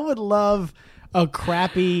happens. I would love a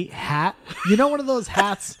crappy hat. You know, one of those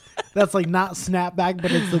hats that's like not snapback,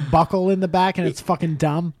 but it's the buckle in the back and it's fucking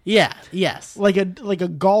dumb. Yeah. Yes. Like a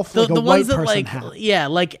golf, like a the white ones that person hat. Yeah,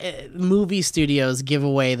 movie studios give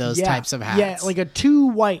away those types of hats. Yeah, like a 2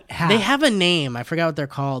 white hat. They have a name. I forgot what they're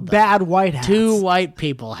called. Though. Bad white hats. 2 white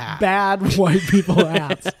people hats. Bad white people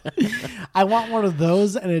hats. I want one of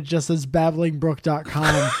those, and it just says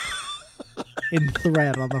babblingbrook.com in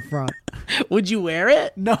thread on the front. Would you wear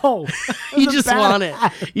it? No. You just want it.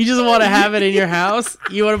 You just want to have it in your house?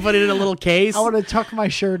 You want to put it in a little case? I want to tuck my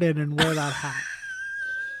shirt in and wear that hat.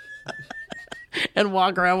 And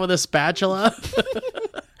walk around with a spatula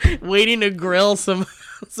waiting to grill some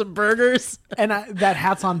burgers. And that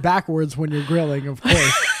hat's on backwards when you're grilling, of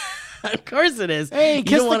course. Of course it is. Hey,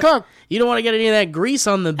 kiss the cook. You don't want to get any of that grease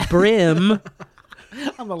on the brim.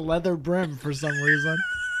 On the leather brim for some reason.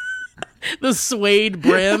 The suede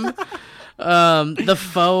brim. The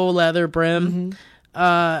faux leather brim.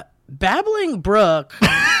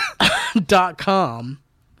 Babblingbrook.com.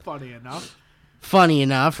 Funny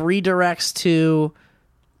enough, redirects to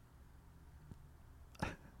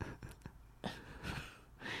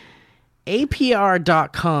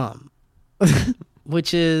APR.com,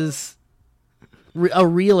 which is a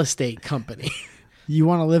real estate company. You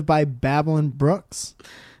want to live by Babblin' Brooks?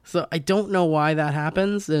 So I don't know why that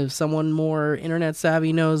happens. If someone more internet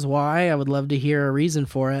savvy knows why, I would love to hear a reason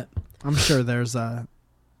for it. I'm sure there's a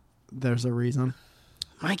reason.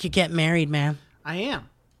 Mike, you get married, man. I am.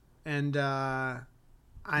 And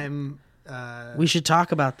I'm we should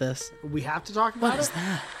talk about this. We have to talk about it? What is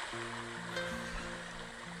that?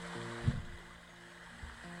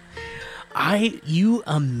 You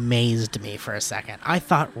amazed me for a second. I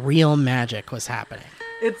thought real magic was happening.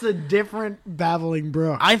 It's a different Babbling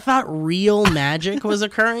Brook. I thought real magic was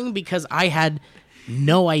occurring because I had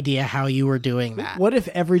no idea how you were doing that. What if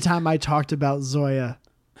every time I talked about Zoya,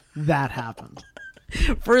 that happened?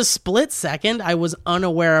 For a split second, I was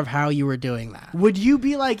unaware of how you were doing that. Would you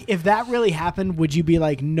be like, if that really happened, would you be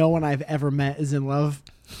like, no one I've ever met is in love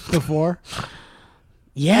before?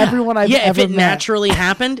 Yeah. Everyone I've if ever it met. naturally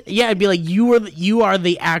happened, yeah, I'd be like, you are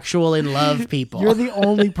the actual in love people. You're the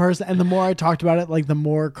only person. And the more I talked about it, like the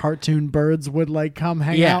more cartoon birds would like come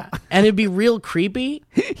hang yeah. out. And it'd be real creepy.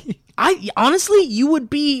 Honestly,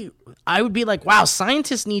 I would be like, wow,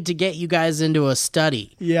 scientists need to get you guys into a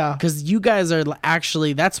study. Yeah. Because you guys are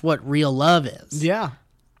actually, that's what real love is. Yeah.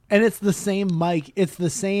 And it's the same Mike. It's the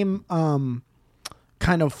same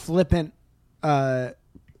kind of flippant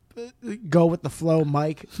go with the flow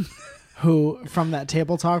Mike who from that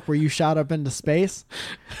table talk where you shot up into space.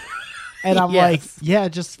 And I'm like, yeah,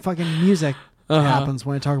 just fucking music happens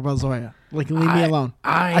when I talk about Zoya. Like, leave me alone.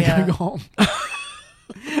 I gotta go home.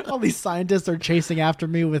 All these scientists are chasing after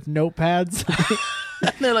me with notepads.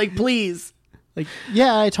 They're like, please. Like,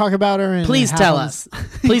 yeah, I talk about her. And please tell us.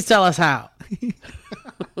 Please tell us how.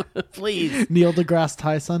 Please. Neil deGrasse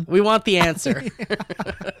Tyson. We want the answer.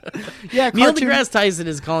 Yeah, Neil deGrasse Tyson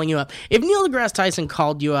is calling you up. If Neil deGrasse Tyson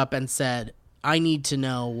called you up and said, I need to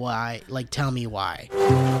know why, like, tell me why,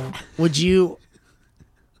 would you...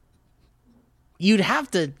 You'd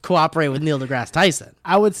have to cooperate with Neil deGrasse Tyson.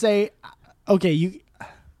 I would say, okay,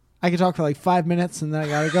 I could talk for like 5 minutes and then I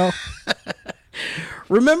gotta go.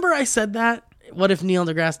 Remember I said that? What if Neil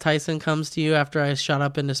deGrasse Tyson comes to you after I shot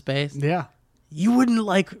up into space? Yeah. You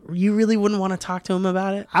really wouldn't want to talk to him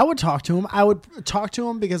about it? I would talk to him. I would talk to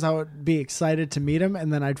him because I would be excited to meet him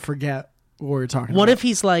and then I'd forget what we were talking about. What if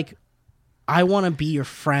he's like, I want to be your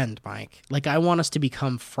friend, Mike. Like, I want us to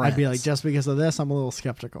become friends. I'd be like, just because of this, I'm a little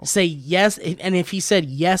skeptical. Say yes. And if he said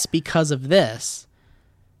yes because of this,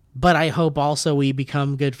 but I hope also we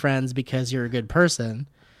become good friends because you're a good person.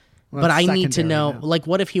 Well, but I need to secondary know, now. like,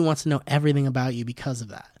 what if he wants to know everything about you because of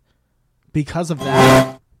that? Because of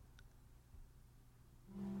that?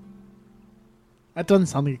 That doesn't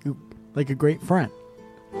sound like a great friend.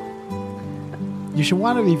 You should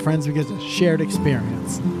want to be friends because of shared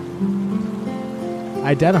experience.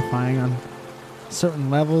 Identifying on certain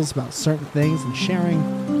levels about certain things and sharing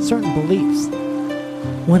certain beliefs.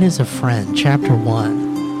 What is a friend? Chapter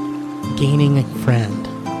 1. Gaining a friend.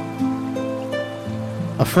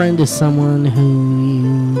 A friend is someone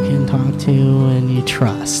who you can talk to and you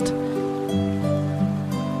trust.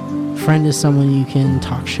 A friend is someone you can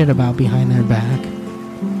talk shit about behind their back.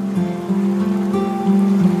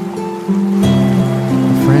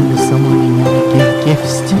 A friend is someone you want to give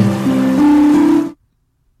gifts to.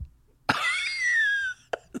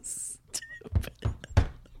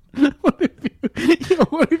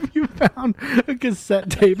 What if you found a cassette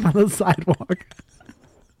tape on the sidewalk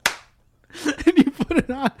and you put it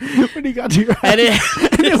on when you got to your house and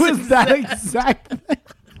it was that exact thing?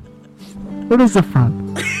 What is a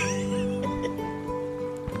friend?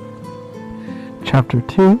 Chapter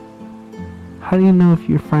 2. How do you know if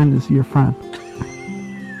your friend is your friend?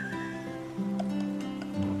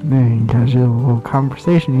 Then you have a little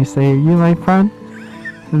conversation. You say, "Are you my friend?"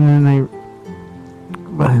 And then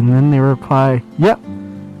they reply, "Yep.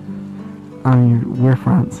 We're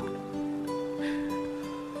friends."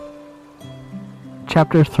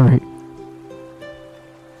 Chapter 3.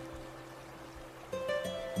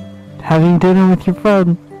 Having dinner with your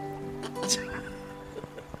friend.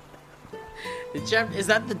 Is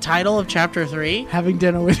that the title of Chapter 3? Having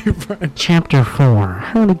dinner with your friend. Chapter 4.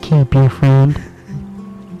 How to keep your friend.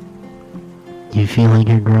 You feel like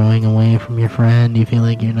you're growing away from your friend. You feel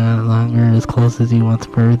like you're no longer as close as you once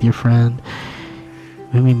were with your friend.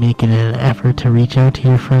 Maybe making an effort to reach out to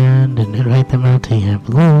your friend and invite them out to have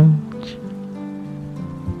lunch.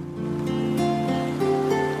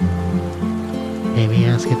 Maybe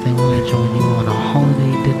ask if they want to join you on a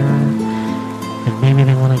holiday dinner. And maybe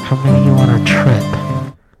they want to accompany you on a trip.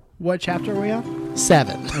 What chapter are we on?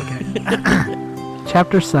 7. Okay.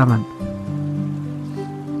 Chapter 7.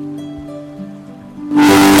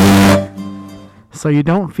 So you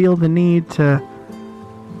don't feel the need to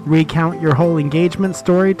recount your whole engagement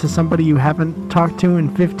story to somebody you haven't talked to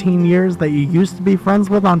in 15 years that you used to be friends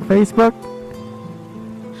with on Facebook?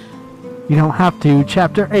 You don't have to.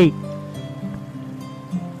 Chapter 8.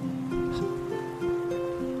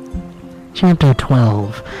 Chapter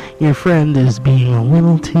 12. Your friend is being a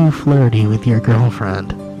little too flirty with your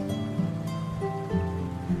girlfriend.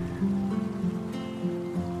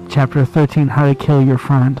 Chapter 13. How to kill your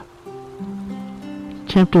friend.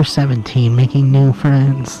 Chapter 17. Making new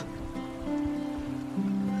friends.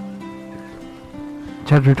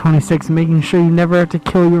 Chapter 26. Making sure you never have to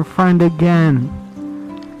kill your friend again.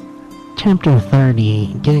 Chapter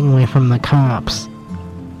 30. Getting away from the cops.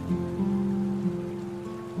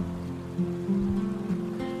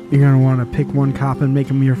 You're going to want to pick one cop and make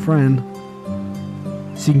him your friend.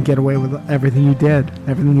 So you can get away with everything you did,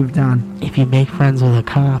 everything you've done. If you make friends with a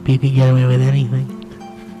cop, you can get away with anything.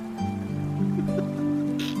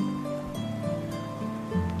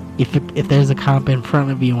 If there's a cop in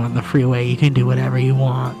front of you on the freeway, you can do whatever you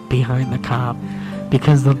want behind the cop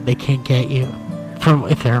because they can't get you from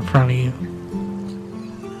if they're in front of you.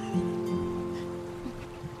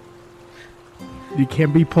 You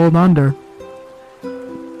can't be pulled under.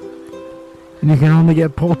 And you can only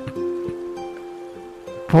get pulled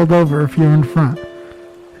over if you're in front.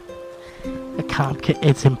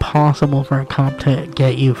 It's impossible for a cop to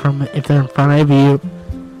get you from if they're in front of you.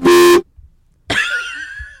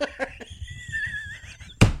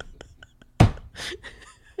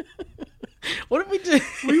 What did we do?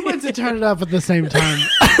 We went to turn it up at the same time.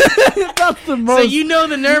 That's the most. So you know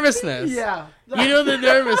the nervousness. Yeah. You know the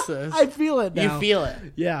nervousness. I feel it now. You feel it.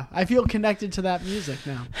 Yeah. I feel connected to that music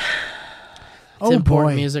now. It's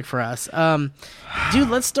important music for us. Dude,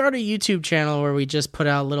 let's start a YouTube channel where we just put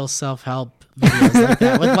out little self-help videos like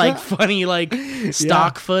that with like funny like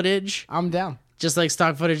stock footage. I'm down. Just like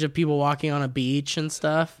stock footage of people walking on a beach and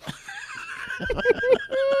stuff.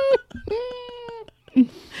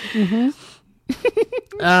 Mm-hmm.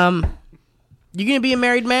 You gonna be a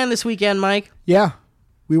married man this weekend, Mike? Yeah.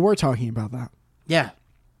 We were talking about that. Yeah.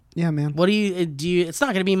 Yeah, man. What do you it's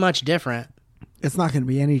not gonna be much different. It's not going to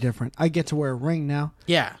be any different. I get to wear a ring now.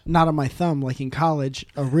 Yeah. Not on my thumb like in college,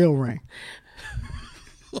 a real ring.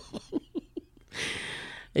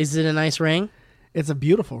 Is it a nice ring? It's a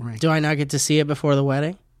beautiful ring. Do I not get to see it before the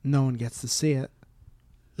wedding? No one gets to see it.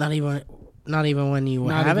 Not even when you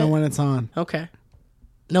Not have even it? when it's on. Okay.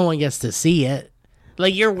 No one gets to see it.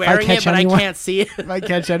 Like you're wearing it, but anyone, I can't see it. If I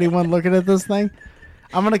catch anyone looking at this thing,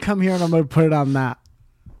 I'm going to come here and I'm going to put it on that.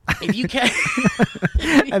 If you can,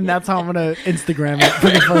 and that's how I'm going to Instagram it for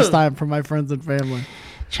the first time for my friends and family.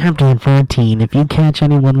 Chapter 14. If you catch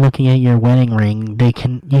anyone looking at your wedding ring,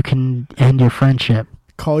 you can end your friendship.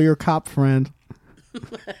 Call your cop friend.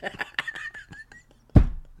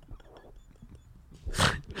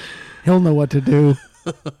 He'll know what to do.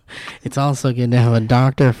 It's also good to have a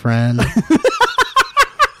doctor friend.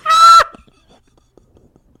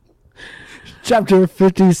 Chapter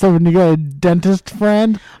 57, you got a dentist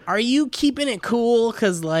friend? Are you keeping it cool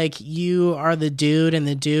because, like, you are the dude, and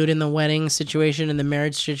the dude in the wedding situation and the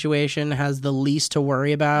marriage situation has the least to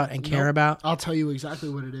worry about and care about? I'll tell you exactly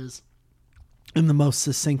what it is in the most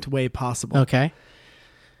succinct way possible. Okay.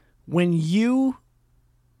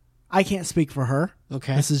 I can't speak for her.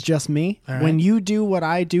 Okay. This is just me. All right. When you do what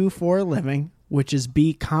I do for a living, which is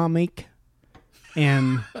be comic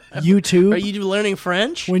and YouTube. Are you learning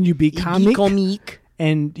French? When you be comic comique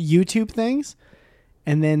and YouTube things,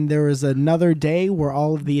 and then there is another day where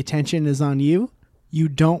all of the attention is on you, you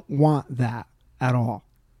don't want that at all.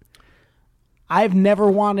 I've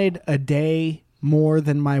never wanted a day more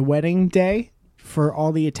than my wedding day for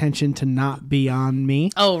all the attention to not be on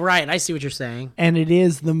me. Oh, right. I see what you're saying. And it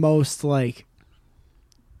is the most, like,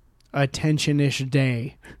 attention-ish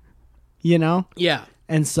day, you know? Yeah.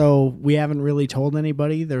 And so we haven't really told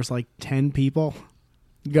anybody. There's like 10 people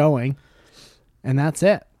going, and that's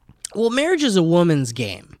it. Well, marriage is a woman's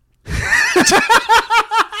game. Marriage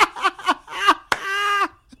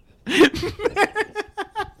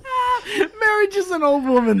is an old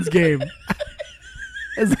woman's game.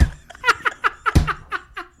 You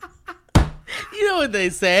know what they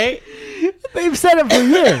say. They've said it for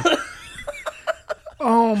years.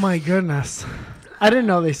 Oh, my goodness. I didn't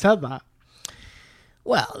know they said that.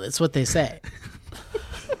 Well, that's what they say.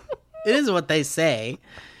 It is what they say.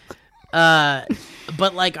 But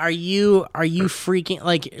like, are you freaking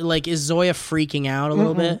like is Zoya freaking out a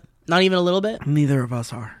little bit? Not even a little bit? Neither of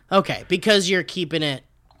us are. Okay, because you're keeping it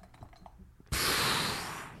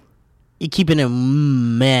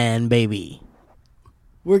man baby.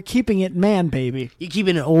 We're keeping it man baby. You're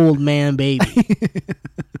keeping it old man baby.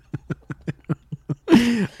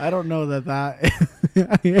 I don't know that I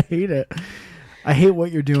hate it. I hate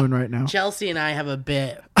what you're doing right now. Chelsea and I have a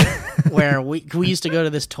bit where we used to go to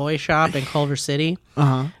this toy shop in Culver City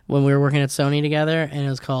when we were working at Sony together, and it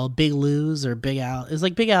was called Big Lou's or Big Al. It was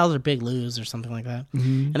like Big Al's or Big Lou's or something like that.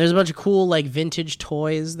 Mm-hmm. And there's a bunch of cool like vintage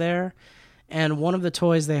toys there, and one of the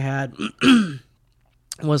toys they had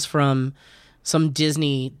was from some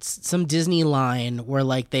Disney line where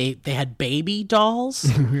like they had baby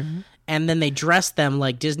dolls. And then they dressed them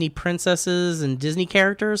like Disney princesses and Disney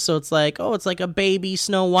characters. So it's like, oh, it's like a baby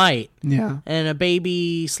Snow White. Yeah. And a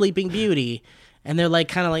baby Sleeping Beauty. And they're like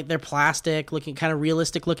kind of like they're plastic looking, kind of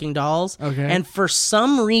realistic looking dolls. Okay. And for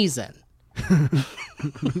some reason,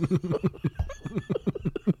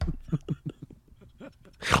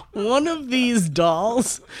 One of these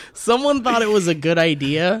dolls, someone thought it was a good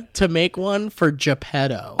idea to make one for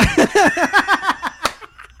Geppetto.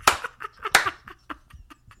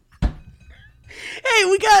 Hey,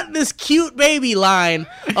 we got this cute baby line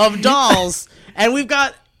of dolls, and we've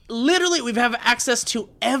have access to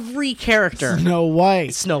every character. Snow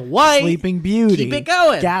White, Sleeping Beauty, keep it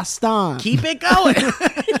going, Gaston, keep it going.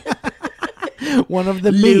 One of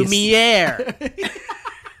the Beasts. Lumiere.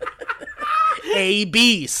 A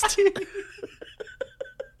Beast.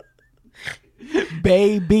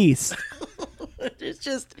 Bay Beast. There's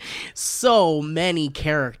just so many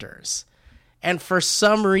characters. And for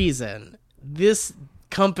some reason, this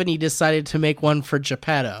company decided to make one for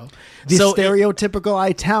Geppetto. The stereotypical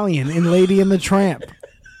Italian in Lady and the Tramp.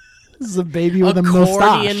 This is a baby with a mustache.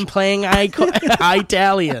 Accordion playing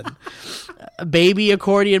Italian. Baby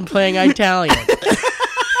accordion playing Italian.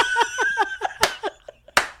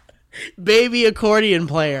 Baby accordion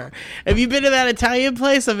player. Have you been to that Italian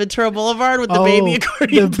place on Ventura Boulevard with the baby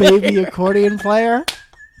accordion player? The baby accordion player?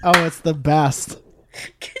 Oh, it's the best.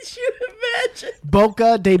 Could you imagine?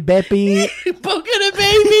 Boca de Beppi. Boca de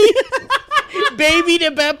baby. Baby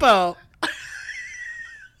de Beppo.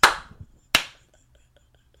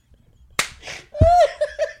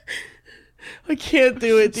 I can't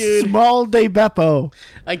do it, dude. Small de Beppo.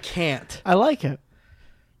 I can't. I like it.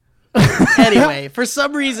 Anyway, for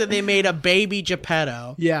some reason they made a baby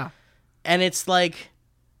Geppetto. Yeah. And it's like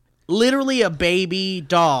literally a baby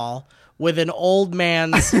doll with an old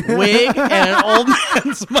man's wig and an old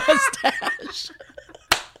man's mustache.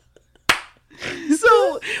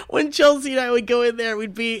 So when Chelsea and I would go in there,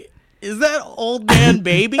 we'd be, is that old man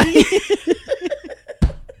baby?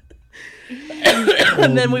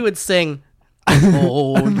 And then we would sing,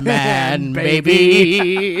 old man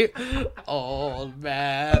baby, old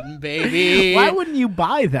man baby. Why wouldn't you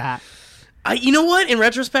buy that? You know what? In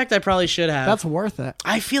retrospect, I probably should have. That's worth it.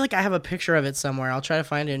 I feel like I have a picture of it somewhere. I'll try to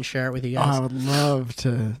find it and share it with you guys. I would love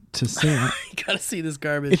to see it. You gotta see this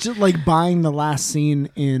garbage. It's just like buying the last scene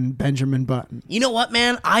in Benjamin Button. You know what,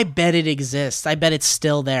 man? I bet it exists. I bet it's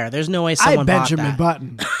still there. There's no way someone bought Benjamin that.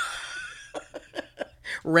 Button.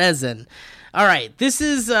 Resin. All right, this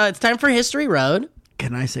is it's time for History Road.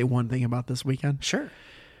 Can I say one thing about this weekend? Sure.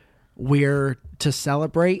 We're to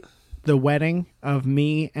celebrate the wedding of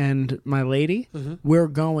me and my lady. Mm-hmm. We're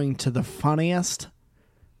going to the funniest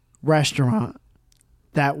restaurant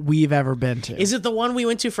that we've ever been to. Is it the one we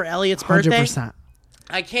went to for Elliot's birthday? 100%.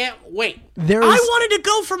 I can't wait. I wanted to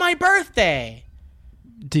go for my birthday.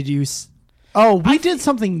 Did you? Oh, we did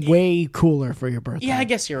something way cooler for your birthday. Yeah, I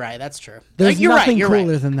guess you're right. That's true. There's you're nothing right,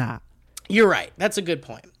 cooler right. than that. You're right. That's a good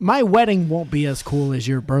point. My wedding won't be as cool as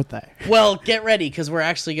your birthday. Well, get ready because we're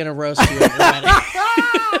actually going to roast you at your wedding.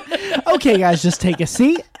 Okay, guys, just take a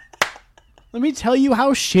seat. Let me tell you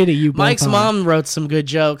how shitty you both Mike's are. mom wrote some good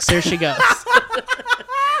jokes. Here she goes.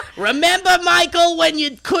 Remember, Michael, when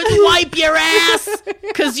you couldn't wipe your ass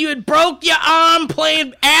because you had broke your arm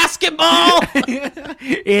playing basketball?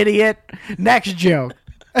 Idiot. Next joke.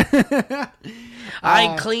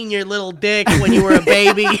 I clean your little dick when you were a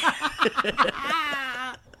baby.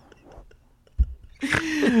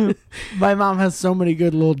 My mom has so many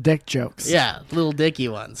good little dick jokes. Yeah, little dicky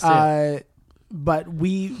ones, too. But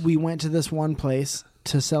we went to this one place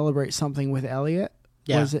to celebrate something with Elliot.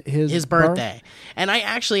 Yeah, was it his birthday? And I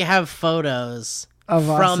actually have photos of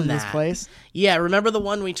from us in that this place. Yeah, remember the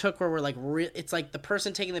one we took where we're like, it's like the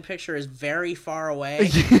person taking the picture is very far away,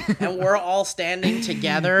 and we're all standing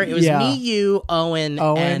together. It was me, you, Owen,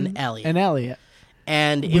 and Elliot.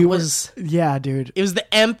 And it was dude. It was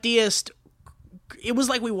the emptiest. It was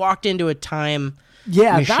like we walked into a time.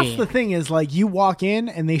 Yeah, machine. That's the thing is like you walk in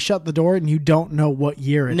and they shut the door and you don't know what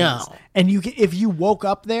year it is. And if you woke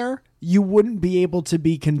up there, you wouldn't be able to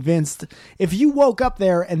be convinced. If you woke up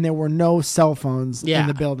there and there were no cell phones in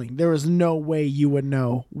the building, there was no way you would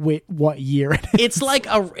know what year it is. It's like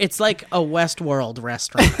a Westworld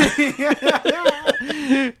restaurant.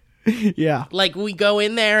 Yeah. Like we go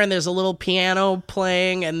in there and there's a little piano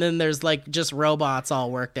playing and then there's like just robots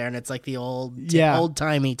all work there and it's like the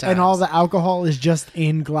old-timey times. And all the alcohol is just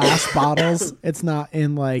in glass bottles. It's not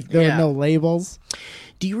in there are no labels.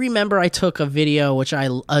 Do you remember I took a video, which I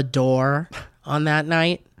adore, on that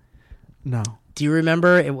night? No. Do you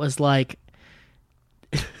remember it was like,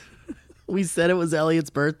 we said it was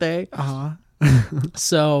Elliot's birthday? Uh-huh.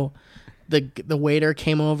 So the waiter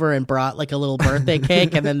came over and brought like a little birthday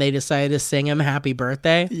cake and then they decided to sing him happy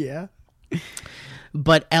birthday. Yeah.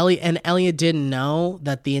 But Elliot didn't know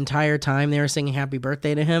that the entire time they were singing happy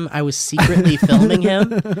birthday to him, I was secretly filming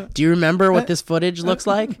him. Do you remember what this footage looks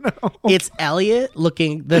like? No. It's Elliot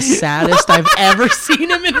looking the saddest I've ever seen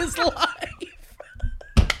him in his life.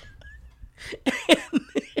 And,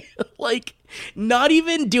 like, not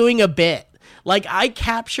even doing a bit. Like, I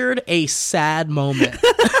captured a sad moment.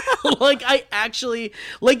 Like, I actually,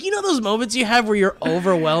 like, you know those moments you have where you're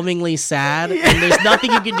overwhelmingly sad and there's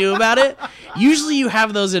nothing you can do about it? Usually you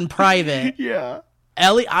have those in private. Yeah.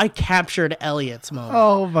 I captured Elliot's moment.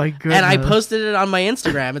 Oh, my goodness. And I posted it on my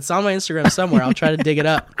Instagram. It's on my Instagram somewhere. I'll try to dig it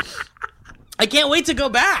up. I can't wait to go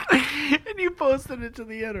back. And you posted it to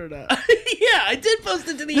the internet. Yeah, I did post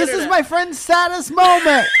it to the internet. This is my friend's saddest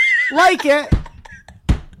moment. Like it.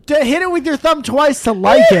 Hit it with your thumb twice to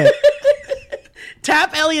like it.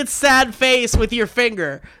 Tap Elliot's sad face with your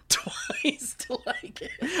finger twice to like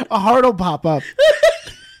it. A heart will pop up.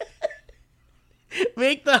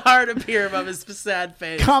 Make the heart appear above his sad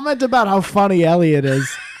face. Comment about how funny Elliot is.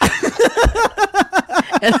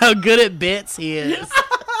 And how good at bits he is.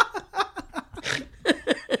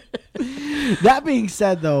 That being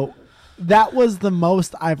said, though, that was the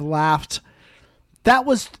most I've laughed. That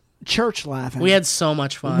was church laughing. We had so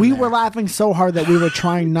much fun. We were laughing so hard that we were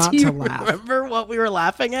trying not to laugh. Remember what we were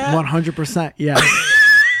laughing at? 100%, yes.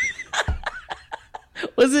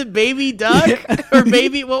 Was it baby duck or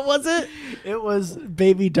baby? What was it? It was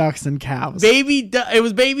baby ducks and cows. It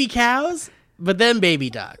was baby cows, but then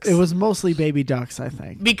baby ducks. It was mostly baby ducks, I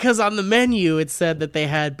think. Because on the menu it said that they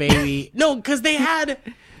had baby. No, because they had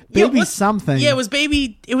baby something. Yeah, it was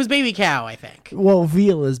baby cow, I think. Well,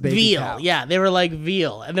 veal is baby cow. Yeah, they were like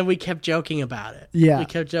veal, and then we kept joking about it. Yeah, we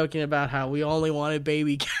kept joking about how we only wanted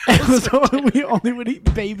baby cows. We only would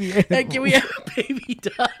eat baby animals. And can we have a baby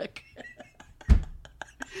duck?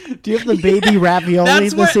 Do you have the baby ravioli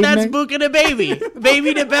this evening? That's booking a baby.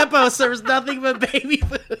 Baby to Beppo serves nothing but baby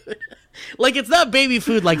food. Like, it's not baby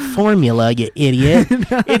food like formula, you idiot.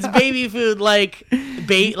 No. It's baby food like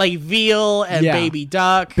veal and baby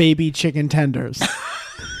duck. Baby chicken tenders.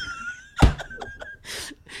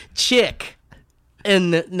 Chick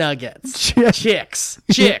and nuggets. Chicks.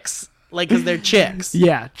 Like, because they're chicks.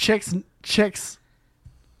 Yeah, chicks.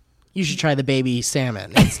 You should try the baby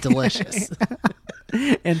salmon. It's delicious.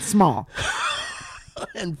 And small.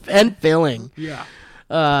 and filling. Yeah.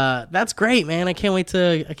 That's great, man. I can't wait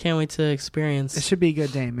to experience. It should be a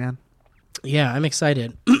good day, man. Yeah, I'm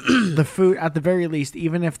excited. The food, at the very least,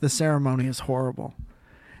 even if the ceremony is horrible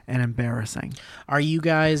and embarrassing. Are you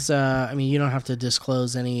guys, I mean, you don't have to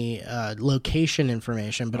disclose any location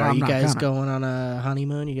information, but are you guys going on a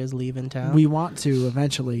honeymoon? You guys leaving town? We want to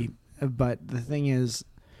eventually, but the thing is,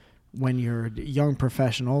 when you're young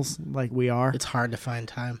professionals like we are, it's hard to find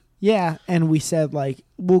time. Yeah, and we said, like,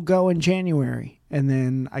 we'll go in January. And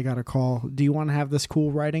then I got a call, do you want to have this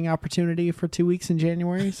cool writing opportunity for 2 weeks in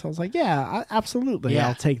January? So I was like, yeah, absolutely. Yeah.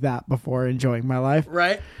 I'll take that before enjoying my life.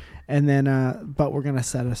 Right. And then, but we're going to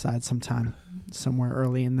set aside some time somewhere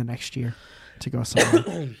early in the next year to go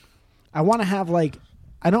somewhere. I want to have, like,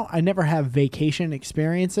 I never have vacation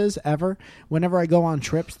experiences ever. Whenever I go on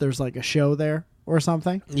trips, there's like a show there or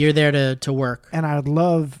something. You're there to work. And I would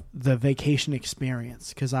love the vacation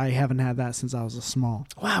experience because I haven't had that since I was a small.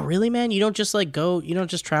 Wow, really, man? You don't just like go, you don't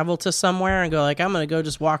just travel to somewhere and go like, I'm going to go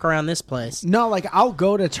just walk around this place. No, like I'll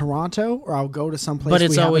go to Toronto or I'll go to some place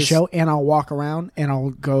we have a show and I'll walk around and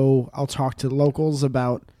I'll talk to locals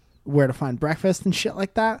about where to find breakfast and shit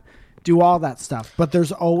like that. Do all that stuff. But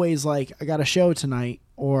there's always like, I got a show tonight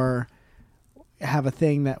or have a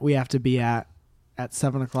thing that we have to be at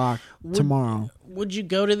 7 o'clock tomorrow. Would you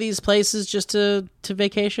go to these places just to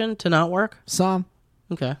vacation, to not work? Some.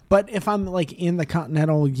 Okay. But if I'm like in the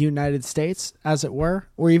continental United States, as it were,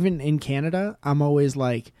 or even in Canada, I'm always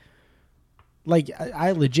like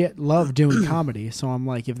I legit love doing comedy. So I'm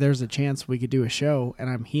like, if there's a chance we could do a show and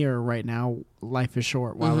I'm here right now, life is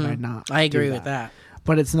short. Why would I not? I agree with that.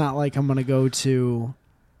 But it's not like I'm going to go to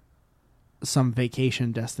some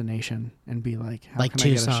vacation destination and be like, how like can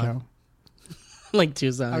Tucson. I get a show? Like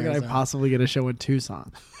Tucson. How could I possibly get a show in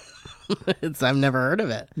Tucson? I've never heard of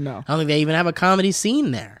it. No. I don't think they even have a comedy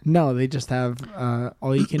scene there. No, they just have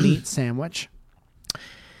all-you-can-eat sandwich.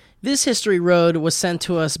 This History Road was sent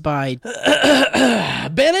to us by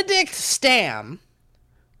Benedict Stam.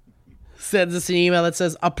 Sends us an email that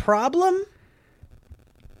says, a problem?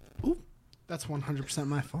 Ooh, that's 100%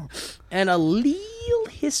 my fault. And a Lille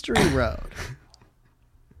History Road.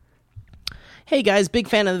 Hey guys, big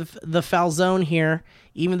fan of the Falzone here,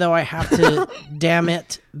 even though I have to damn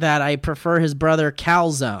it that I prefer his brother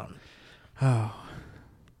Calzone. Oh.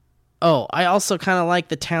 Oh, I also kind of like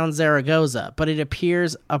the town Zaragoza, but it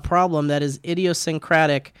appears a problem that is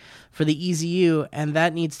idiosyncratic for the EZU, and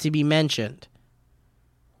that needs to be mentioned.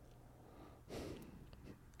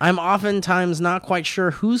 I'm oftentimes not quite sure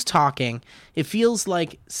who's talking. It feels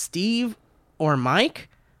like Steve or Mike.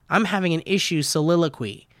 I'm having an issue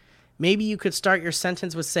soliloquy. Maybe you could start your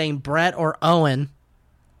sentence with saying Brett or Owen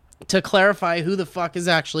to clarify who the fuck is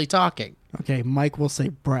actually talking. Okay, Mike will say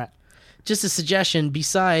Brett. Just a suggestion.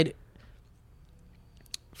 Beside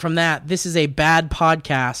from that, this is a bad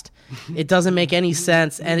podcast. It doesn't make any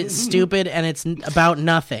sense, and it's stupid, and it's about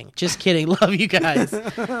nothing. Just kidding. Love you guys.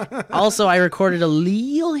 Also, I recorded a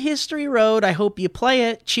Lille History Road. I hope you play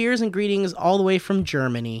it. Cheers and greetings all the way from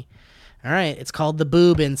Germany. All right, it's called The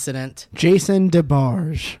Boob Incident. Jason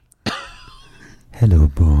DeBarge. Hello,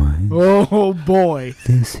 boy. Oh, boy.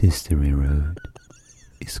 This history road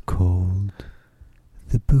is called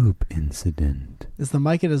The Boob Incident. Is the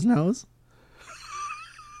mic at his nose?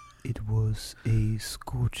 It was a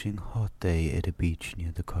scorching hot day at a beach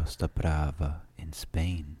near the Costa Brava in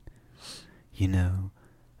Spain. You know,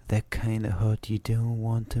 that kind of hot you don't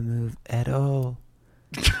want to move at all.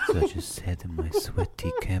 So I just sat in my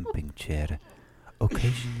sweaty camping chair,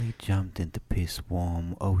 occasionally jumped into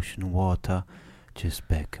piss-warm ocean water, just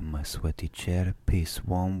back in my sweaty chair,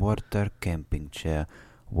 piss-warm water, camping chair,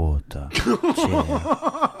 water, chair,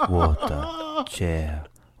 water, chair,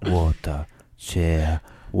 water, chair,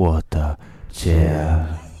 water,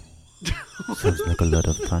 chair. Sounds like a lot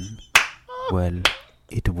of fun. Well,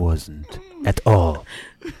 it wasn't at all.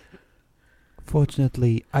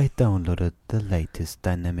 Fortunately, I downloaded the latest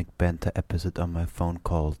Dynamic Banter episode on my phone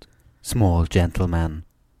called Small Gentleman.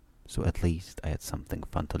 So at least I had something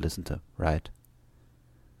fun to listen to, right?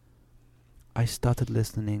 I started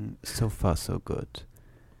listening, so far so good.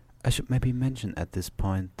 I should maybe mention at this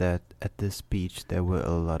point that at this beach there were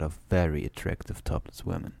a lot of very attractive topless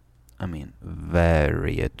women. I mean,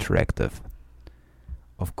 very attractive.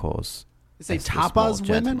 Of course, Is it as the small tapas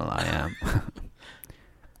women? gentleman I am.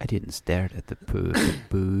 I didn't stare at the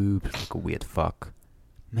boobs like a weird fuck.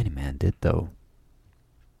 Many men did though.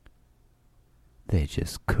 They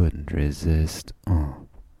just couldn't resist. Oh.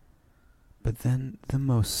 But then the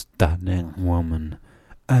most stunning woman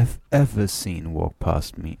I've ever seen walk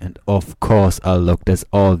past me, and of course I looked as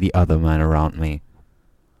all the other men around me.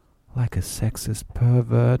 Like a sexist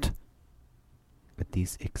pervert. At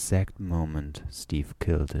this exact moment, Steve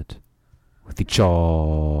killed it. With the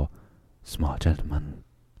jaw, small gentleman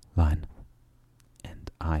line. And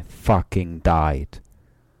I fucking died.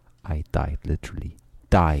 I died, literally.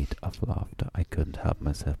 Died of laughter. I couldn't help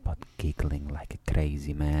myself but giggling like a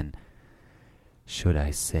crazy man. Should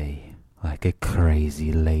I say, like a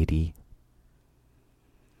crazy lady?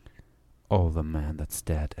 All the men that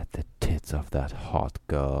stared at the tits of that hot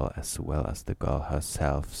girl, as well as the girl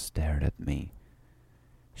herself, stared at me.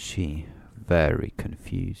 She, very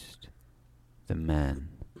confused. The man,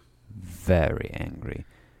 very angry.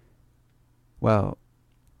 Well,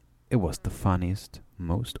 it was the funniest,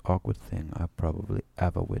 most awkward thing I probably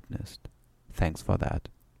ever witnessed. Thanks for that.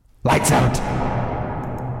 Lights out!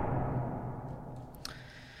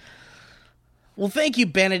 Well, thank you,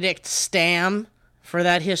 Benedict Stam, for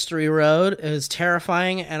that history road. It was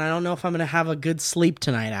terrifying, and I don't know if I'm going to have a good sleep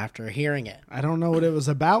tonight after hearing it. I don't know what it was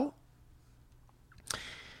about.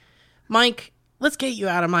 Mike, let's get you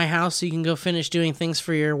out of my house so you can go finish doing things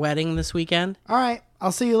for your wedding this weekend. All right,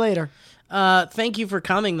 I'll see you later. Thank you for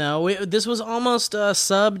coming, though. This was almost a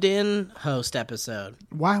subbed-in host episode.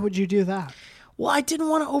 Why would you do that? Well, I didn't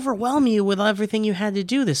want to overwhelm you with everything you had to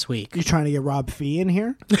do this week. You trying to get Rob Fee in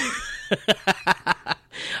here?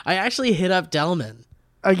 I actually hit up Delman.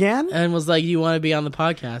 Again? And was like, you want to be on the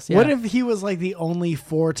podcast? Yeah. What if he was like the only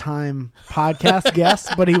 4-time podcast guest,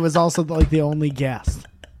 but he was also like the only guest?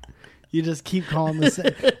 You just keep calling this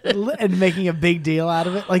and making a big deal out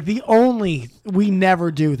of it. Like we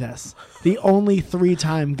never do this. The only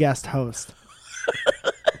 3-time guest host.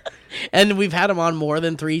 And we've had him on more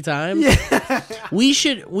than 3 times. Yeah. We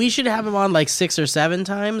should have him on like 6 or 7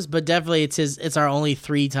 times, but definitely it's our only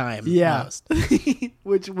 3-time host.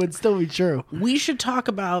 Which would still be true. We should talk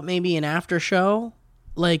about maybe an after show,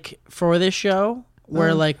 like for this show,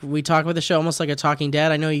 where like we talk about the show almost like a Talking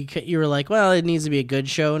Dead. I know you were like, well, it needs to be a good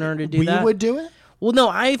show in order to do that. We would do it? Well, no,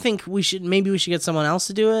 I think we should get someone else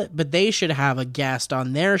to do it, but they should have a guest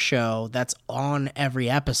on their show that's on every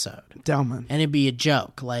episode. Delman. And it'd be a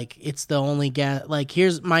joke. Like, it's the only guest. Like,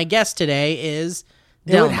 here's my guest today is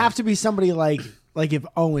Delman. It would have to be somebody like if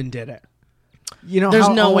Owen did it. You know, there's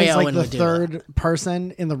how no Owen's way like Owen the would do third that.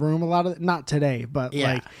 person in the room a lot of not today, but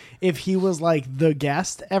Yeah. like if he was like the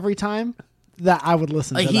guest every time, that I would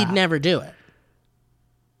listen to He'd that. never do it.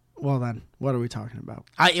 Well, then, what are we talking about?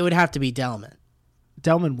 It would have to be Delman.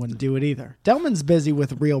 Delman wouldn't do it either. Delman's busy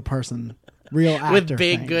with real actor With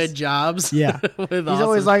big, things. good jobs. Yeah. With He's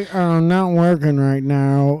always like, oh, I'm not working right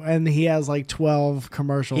now. And he has like 12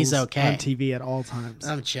 commercials He's okay. on TV at all times.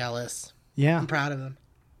 I'm jealous. Yeah. I'm proud of him.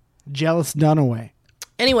 Jealous Dunaway.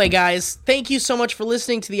 Anyway, guys, thank you so much for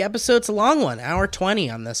listening to the episode. It's a long one, hour 20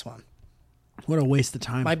 on this one. What a waste of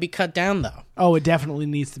time. Might be cut down, though. Oh, it definitely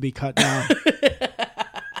needs to be cut down.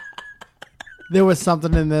 There was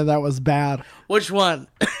something in there that was bad. Which one?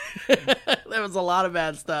 There was a lot of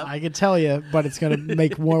bad stuff. I could tell you, but it's going to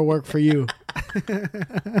make more work for you.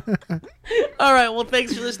 All right, well,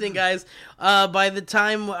 thanks for listening, guys. By the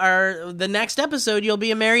time the next episode, you'll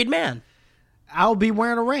be a married man. I'll be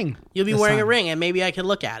wearing a ring. You'll be wearing a ring, and maybe I can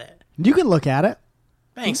look at it. You can look at it.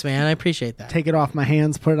 Thanks, man. I appreciate that. Take it off my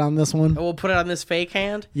hands, put it on this one. We'll put it on this fake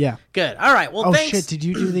hand? Yeah. Good. All right, well, Oh, thanks. shit. Did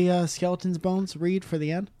you do the skeleton's bones read for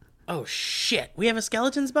the end? Oh, shit. We have a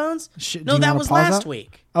skeleton's bones? Shit, do No, you that wanna was pause last that?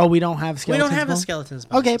 week. Oh, we don't have We skeleton's don't have a bones? skeleton's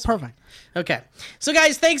bones. Okay, perfect. Okay. So,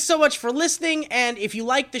 guys, thanks so much for listening. And if you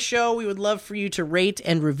like the show, we would love for you to rate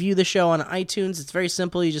and review the show on iTunes. It's very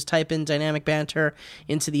simple. You just type in Dynamic Banter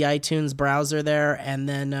into the iTunes browser there and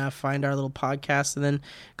then find our little podcast. And then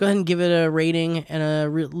go ahead and give it a rating and a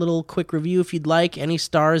little quick review if you'd like. Any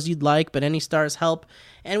stars you'd like, but any stars help.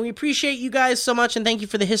 And we appreciate you guys so much, and thank you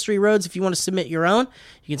for the History Roads. If you want to submit your own,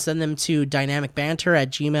 you can send them to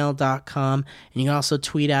dynamicbanter@gmail.com, and you can also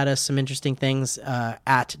tweet at us some interesting things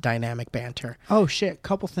at Dynamic Banter. Oh, shit.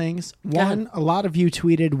 Couple things. One, ahead. a lot of you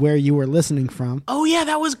tweeted where you were listening from. Oh, yeah,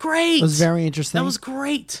 that was great. It was very interesting. That was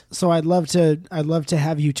great. So I'd love to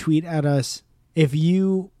have you tweet at us if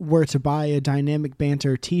you were to buy a Dynamic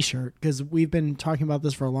Banter t-shirt, because we've been talking about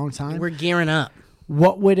this for a long time. We're gearing up.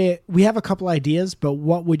 What would it... We have a couple ideas, but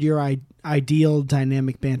what would your ideal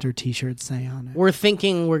Dynamic Banter t-shirt say on it? We're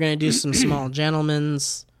thinking we're going to do some small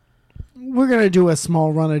gentlemen's. We're going to do a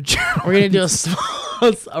small run of We're going to do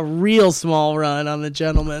a real small run on the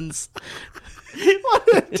gentlemen's. What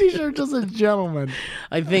if a t-shirt just a gentleman?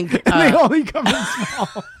 I think They only come in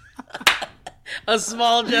small. a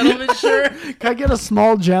small gentleman shirt. Can I get a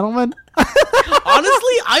small gentleman?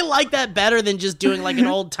 Honestly, I like that better than just doing like an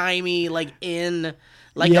old timey a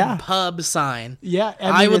pub sign. Yeah,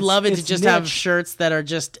 I would it's- love it to it's just have niche. shirts that are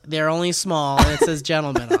they're only small and it says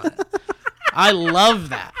gentleman on it. I love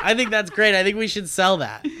that. I think that's great. I think we should sell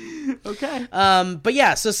that. Okay. But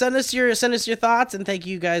yeah, so send us your thoughts, and thank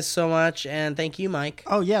you guys so much, and thank you, Mike.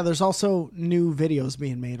 Oh yeah, there's also new videos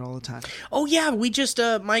being made all the time. Oh yeah, we just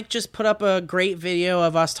Mike just put up a great video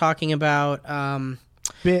of us talking about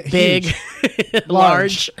big, Huge.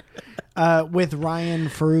 large. With Ryan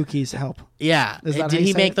Faruqi's help. Yeah. Is that how Did you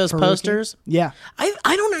he say make it? those Faruqi? posters? Yeah.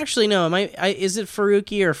 I don't actually know. Is it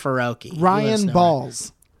Faruqi or Faroki? Ryan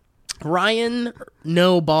Balls. Ryan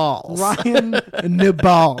No Balls. Ryan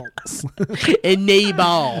Neballs. And Nay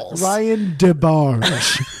Balls. Ryan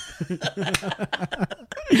DeBarge.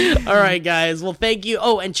 All right, guys. Well, thank you.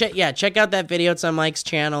 Oh, and check out that video. It's on Mike's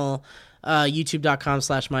channel,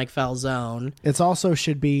 youtube.com/MikeFalzone. It's also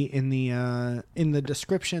should be in the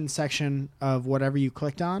description section of whatever you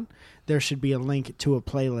clicked on. There should be a link to a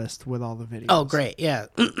playlist with all the videos. Oh, great. Yeah.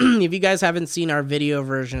 If you guys haven't seen our video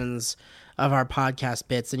versions of our podcast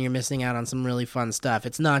bits, then you're missing out on some really fun stuff.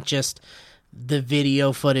 It's not just the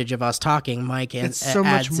video footage of us talking. Mike It's so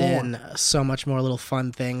much adds more. in so much more little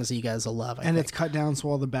fun things that you guys will love. I And think. it's cut down so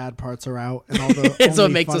all the bad parts are out and all the So it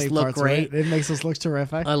only makes us funny look parts are great. in. It makes us look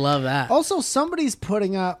terrific. I love that. Also, somebody's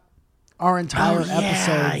putting up our entire Oh, yeah.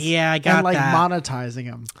 episodes. Yeah, I got and that. monetizing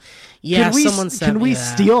them. Yeah, someone sent Can me we that.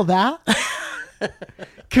 steal that?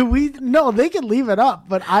 Can we? No, they can leave it up,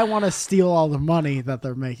 but I want to steal all the money that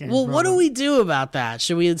they're making. Well, from what do it. we do about that?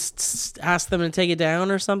 Should we ask them to take it down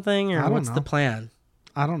or something, I or don't what's know. the plan?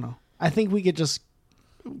 I don't know. I think we could just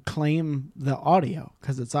claim the audio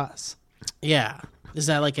because it's us. Yeah, is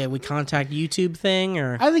that like we contact YouTube thing,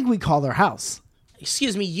 or I think we call their house.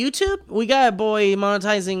 excuse me, YouTube? We got a boy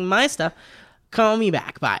monetizing my stuff. Call me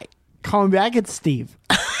back. Bye. Call me back. It's Steve.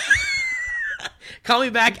 Call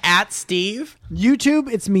me back at Steve. YouTube,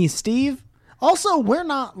 it's me, Steve. Also, we're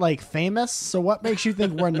not like famous, so what makes you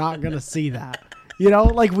think we're not gonna see that? You know,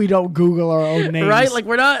 like we don't Google our own names, Right? Like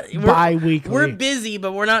we're bi-weekly. We're busy,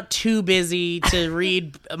 but we're not too busy to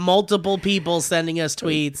read multiple people sending us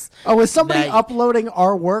tweets. Oh, is somebody that- uploading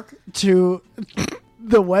our work to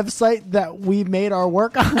the website that we made our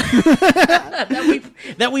work on?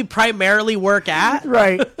 that we primarily work at.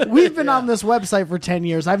 Right. We've been on this website for 10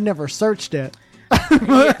 years. I've never searched it.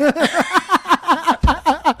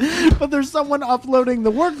 But there's someone uploading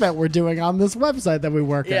the work that we're doing on this website that we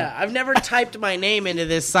work Yeah, at. I've never typed my name into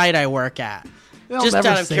this site I work at. They'll Just never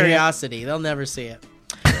out of see curiosity. They'll never see it.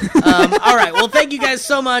 All right. Well, thank you guys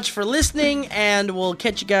so much for listening, and we'll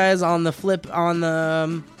catch you guys on the flip on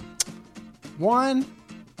the... 1,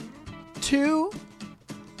 2.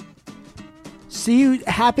 See you.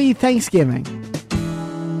 Happy Thanksgiving.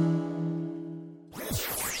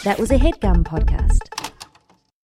 That was a HeadGum podcast.